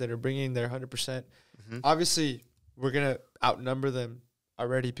fans that are bringing their 100%. Mm-hmm. Obviously, we're going to outnumber them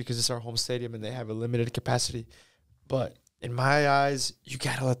already because it's our home stadium and they have a limited capacity. But in my eyes, you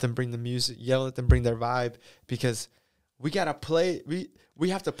got to let them bring the music. You got to let them bring their vibe, because we got to play. We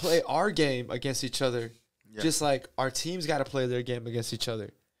have to play our game against each other, just like our teams got to play their game against each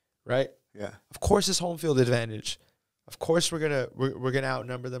other, right? Yeah. Of course, it's home field advantage. Of course, we're gonna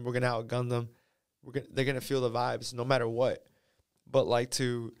outnumber them. We're gonna outgun them. They're gonna feel the vibes no matter what. But like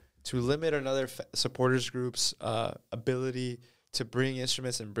to limit another supporters group's ability to bring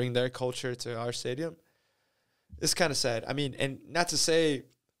instruments and bring their culture to our stadium, it's kind of sad. I mean, and not to say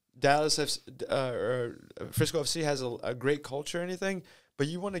Dallas or Frisco FC has a great culture or anything, but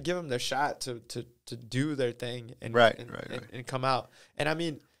you want to give them their shot to do their thing and and come out. And I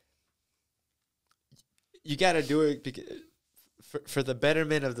mean, you got to do it because for the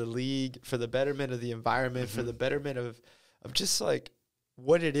betterment of the league, for the betterment of the environment, for the betterment of just like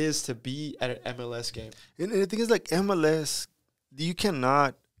what it is to be at an MLS game. And the thing is, like, MLS, you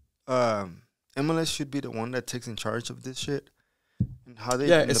cannot. MLS should be the one that takes in charge of this shit. And how they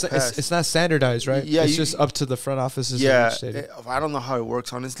it's not standardized, right? Yeah, it's just up to the front offices. Yeah, I don't know how it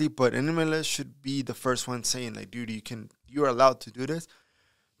works, honestly, but MLS should be the first one saying, like, dude, you're allowed to do this,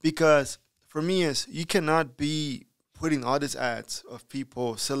 because for me is you cannot be putting all these ads of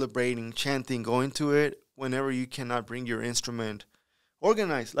people celebrating, chanting, going to it whenever you cannot bring your instrument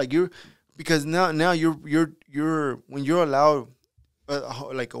organized. Like because now you're when you're allowed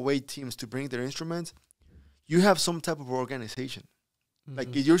like away teams to bring their instruments, you have some type of organization. Mm-hmm. Like,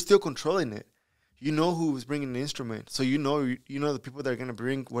 you're still controlling it. you know who's bringing the instrument. So you know the people that are gonna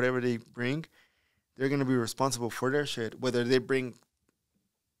bring whatever they bring, they're gonna be responsible for their shit. Whether they bring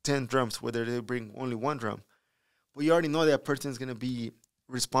 10 drums, whether they bring only one drum, but you already know that person's gonna be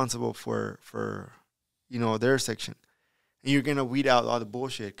responsible for their section, and you're gonna weed out all the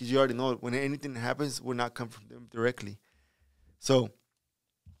bullshit because you already know when anything happens will not come from them directly. So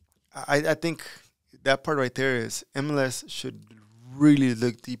I think that part right there is MLS should really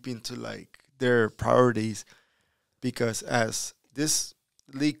look deep into like their priorities, because as this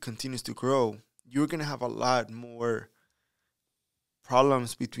league continues to grow, you're gonna have a lot more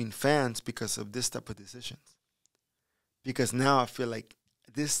problems between fans because of this type of decisions. Because now I feel like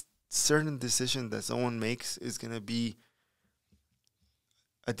this certain decision that someone makes is going to be,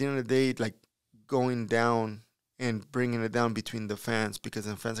 at the end of the day, like going down and bringing it down between the fans, because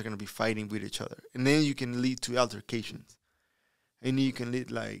the fans are going to be fighting with each other. And then you can lead to altercations. And you can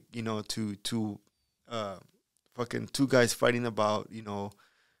lead, like, to fucking two guys fighting about,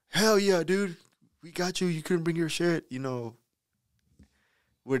 hell yeah, dude, we got you. You couldn't bring your shit,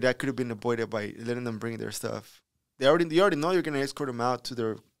 where that could have been avoided by letting them bring their stuff. You already know you're going to escort them out to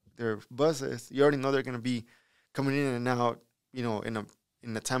their buses. You already know they're going to be coming in and out,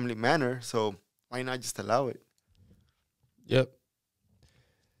 in a timely manner. So why not just allow it? Yep.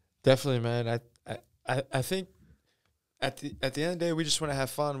 Definitely, man. I think at the end of the day, we just want to have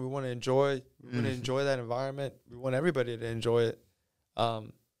fun. We want to enjoy. We want to enjoy that environment. We want everybody to enjoy it.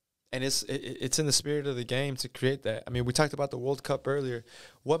 And it's in the spirit of the game to create that. I mean, we talked about the World Cup earlier.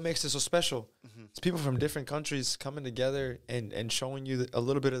 What makes it so special? Mm-hmm. It's people from different countries coming together and showing you a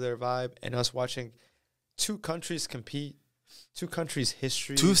little bit of their vibe, and us watching two countries compete, two countries'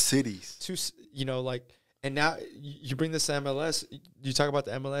 history. Two cities. And now you bring this to MLS. You talk about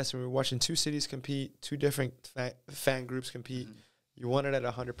the MLS, and we're watching two cities compete, two different fan groups compete. Mm-hmm. You want it at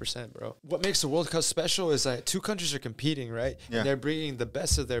 100%, bro. What makes the World Cup special is that two countries are competing, right? Yeah. And they're bringing the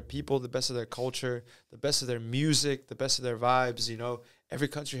best of their people, the best of their culture, the best of their music, the best of their vibes, Every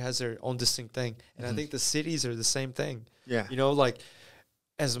country has their own distinct thing. And I think the cities are the same thing. Yeah.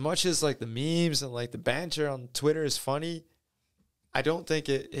 As much as, like, the memes and, like, the banter on Twitter is funny, I don't think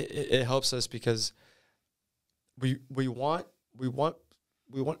it helps us, because we want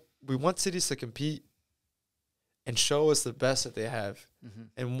cities to compete and show us the best that they have. Mm-hmm.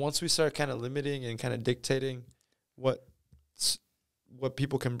 And once we start kind of limiting and kind of dictating what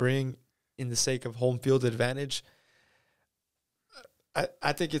people can bring in the sake of home field advantage,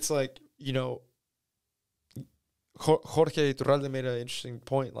 I think it's like, Jorge Iturralde made an interesting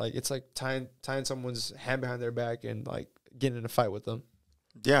point. Like, it's like tying someone's hand behind their back and, like, getting in a fight with them.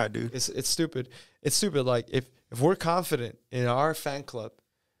 Yeah, dude. It's stupid. It's stupid. Like, if we're confident in our fan club,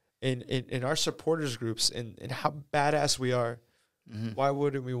 in our supporters groups, and how badass we are, mm-hmm. why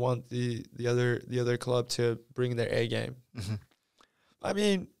wouldn't we want the other club to bring their A game? Mm-hmm. I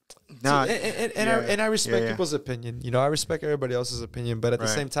mean, I respect people's opinion. I respect everybody else's opinion, but at the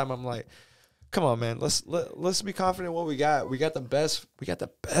same time, I'm like, come on, man, let's be confident in what we got. We got the best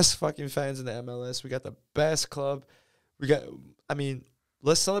fucking fans in the MLS. We got the best club.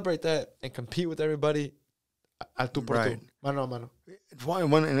 Let's celebrate that and compete with everybody. Al tu por tu, mano a mano.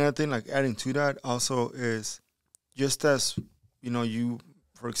 One another thing, like, adding to that also is, just as you,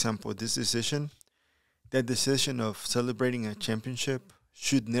 for example, that decision of celebrating a championship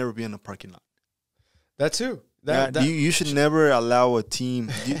should never be in a parking lot. That too. You should never allow a team.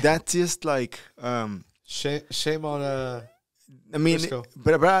 That's just like shame on I mean, Frisco.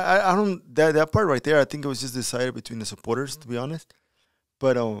 but I don't, that part right there, I think it was just decided between the supporters, to be honest.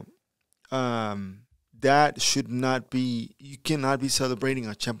 But that should not be. You cannot be celebrating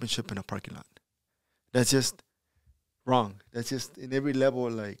a championship in a parking lot. That's just wrong. That's just in every level.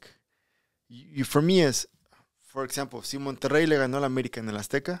 Like, for me, is, for example, si Monterrey le ganó al América en el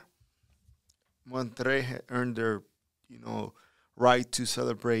Azteca, Monterrey earned their, right to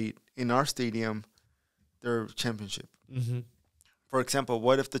celebrate in our stadium their championship. Mm-hmm. For example,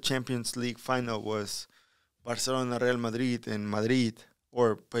 what if the Champions League final was Barcelona Real Madrid in Madrid,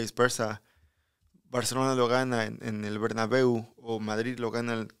 or vice versa? Barcelona lo gana en el Bernabéu, or Madrid lo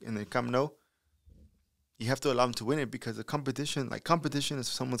gana en el Camp Nou. You have to allow them to win it, because the competition is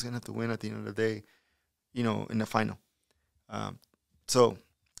someone's going to have to win at the end of the day, in the final. So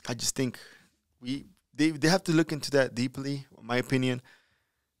I just think they have to look into that deeply, in my opinion,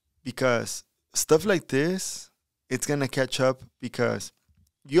 because stuff like this, it's going to catch up, because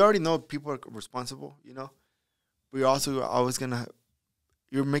you already know people are responsible, but you're also always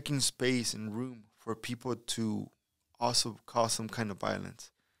you're making space and room for people to also cause some kind of violence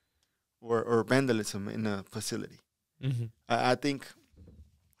or vandalism in a facility. Mm-hmm. I think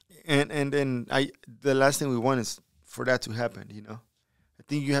And then the last thing we want is for that to happen. You know, I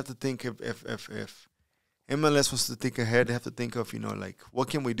think you have to think if MLS wants to think ahead, they have to think of, you know, like, what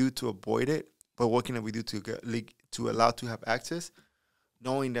can we do to avoid it, but what can we do to get to allow to have access,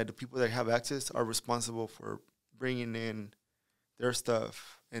 knowing that the people that have access are responsible for bringing in their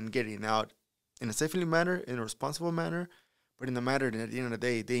stuff and getting out in a safely manner, in a responsible manner, but in the matter that at the end of the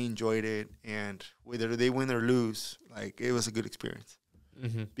day, they enjoyed it, and whether they win or lose, like, it was a good experience.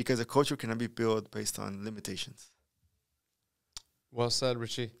 Mm-hmm. Because a culture cannot be built based on limitations. Well said,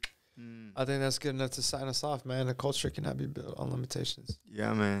 Richie. I think that's good enough to sign us off, man. A culture cannot be built on limitations.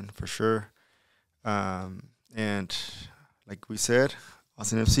 Yeah, man, for sure. And like we said,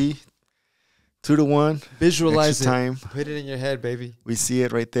 Austin FC, 2-1. Visualize it. Time. Put it in your head, baby. We see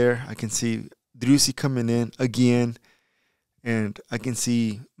it right there. I can see Drusi coming in again. And I can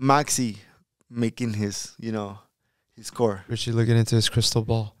see Maxi making his, you know, his score. Richie looking into his crystal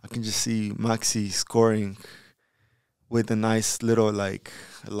ball. I can just see Maxi scoring with a nice little, like,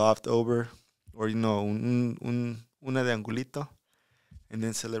 loft over, or, you know, una de angulito, and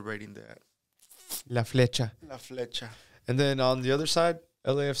then celebrating that. La flecha. La flecha. And then on the other side,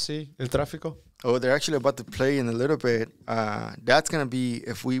 LAFC, El Tráfico. Oh, they're actually about to play in a little bit. That's going to be,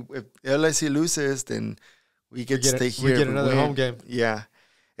 if LAC loses, then we get to stay here. We get another home game. Yeah.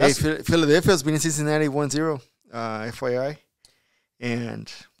 Hey, Philadelphia's beating Cincinnati 1-0, FYI. And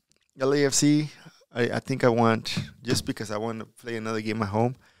LAFC, I think I want, just because I want to play another game at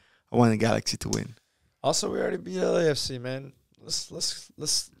home, I want the Galaxy to win. Also, we already beat LAFC, man. Let's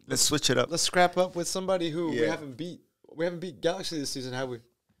switch it up. Let's scrap up with somebody who we haven't beat. We haven't beat Galaxy this season, have we?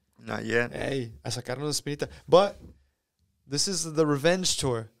 Not yet. Hey, a sacarnos la espinita. But this is the revenge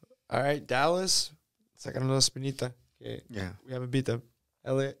tour. All right, Dallas, sacarnos la espinita. Okay. Yeah. We haven't beat them.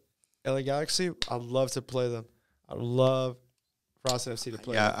 LA Galaxy, I'd love to play them. I'd love for Austin FC to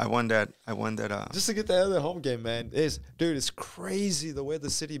play them. I won that. Just to get the other home game, man. It's crazy the way the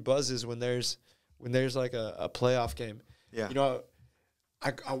city buzzes when there's like a playoff game. Yeah. You know,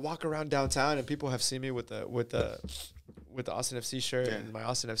 I walk around downtown and people have seen me with the Austin FC shirt and my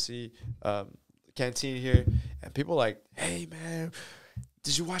Austin FC canteen here, and people like, hey man,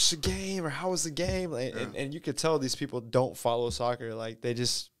 did you watch the game, or how was the game? Like, and you could tell these people don't follow soccer. Like they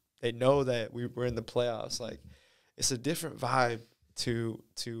know that we're in the playoffs. Like it's a different vibe to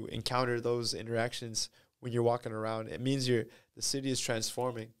encounter those interactions when you're walking around. It means the city is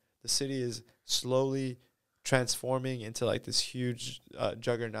transforming. The city is slowly transforming into like this huge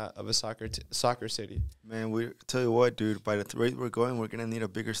juggernaut of a soccer city. Man, we tell you what, dude. By the rate we're going, we're gonna need a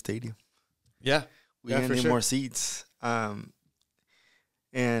bigger stadium. Yeah, we're gonna need more seats.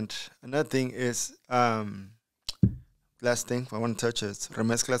 And another thing is, last thing I want to touch is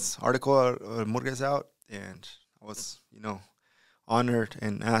Remezcla's article. Murguez out, and I was, honored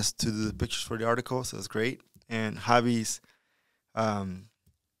and asked to do the pictures for the article, so it's great. And Javi's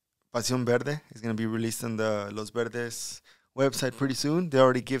Pasión Verde is going to be released on the Los Verdes website pretty soon. They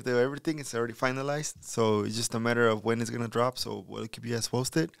already give them everything. It's already finalized. So it's just a matter of when it's going to drop. So we'll keep you guys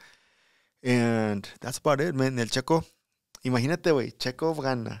posted. And that's about it, man. El Checo, imagínate, güey, Checo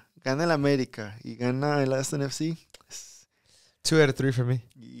gana el América y gana el Aston FC. 2 out of 3 for me.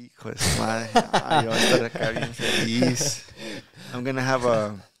 Hijo de su madre. Ay, yo voy a estar acá bien feliz. I'm going to have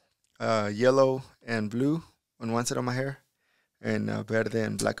a yellow and blue on one side of my hair. And verde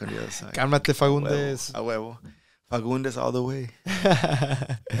and black on the other side. Cálmate, Fagundes. A huevo. Fagundes all the way.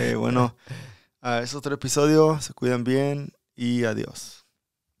 Bueno, es otro episodio. Se cuidan bien y adiós.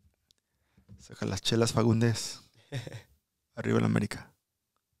 Saca las chelas, Fagundes. Arriba la América.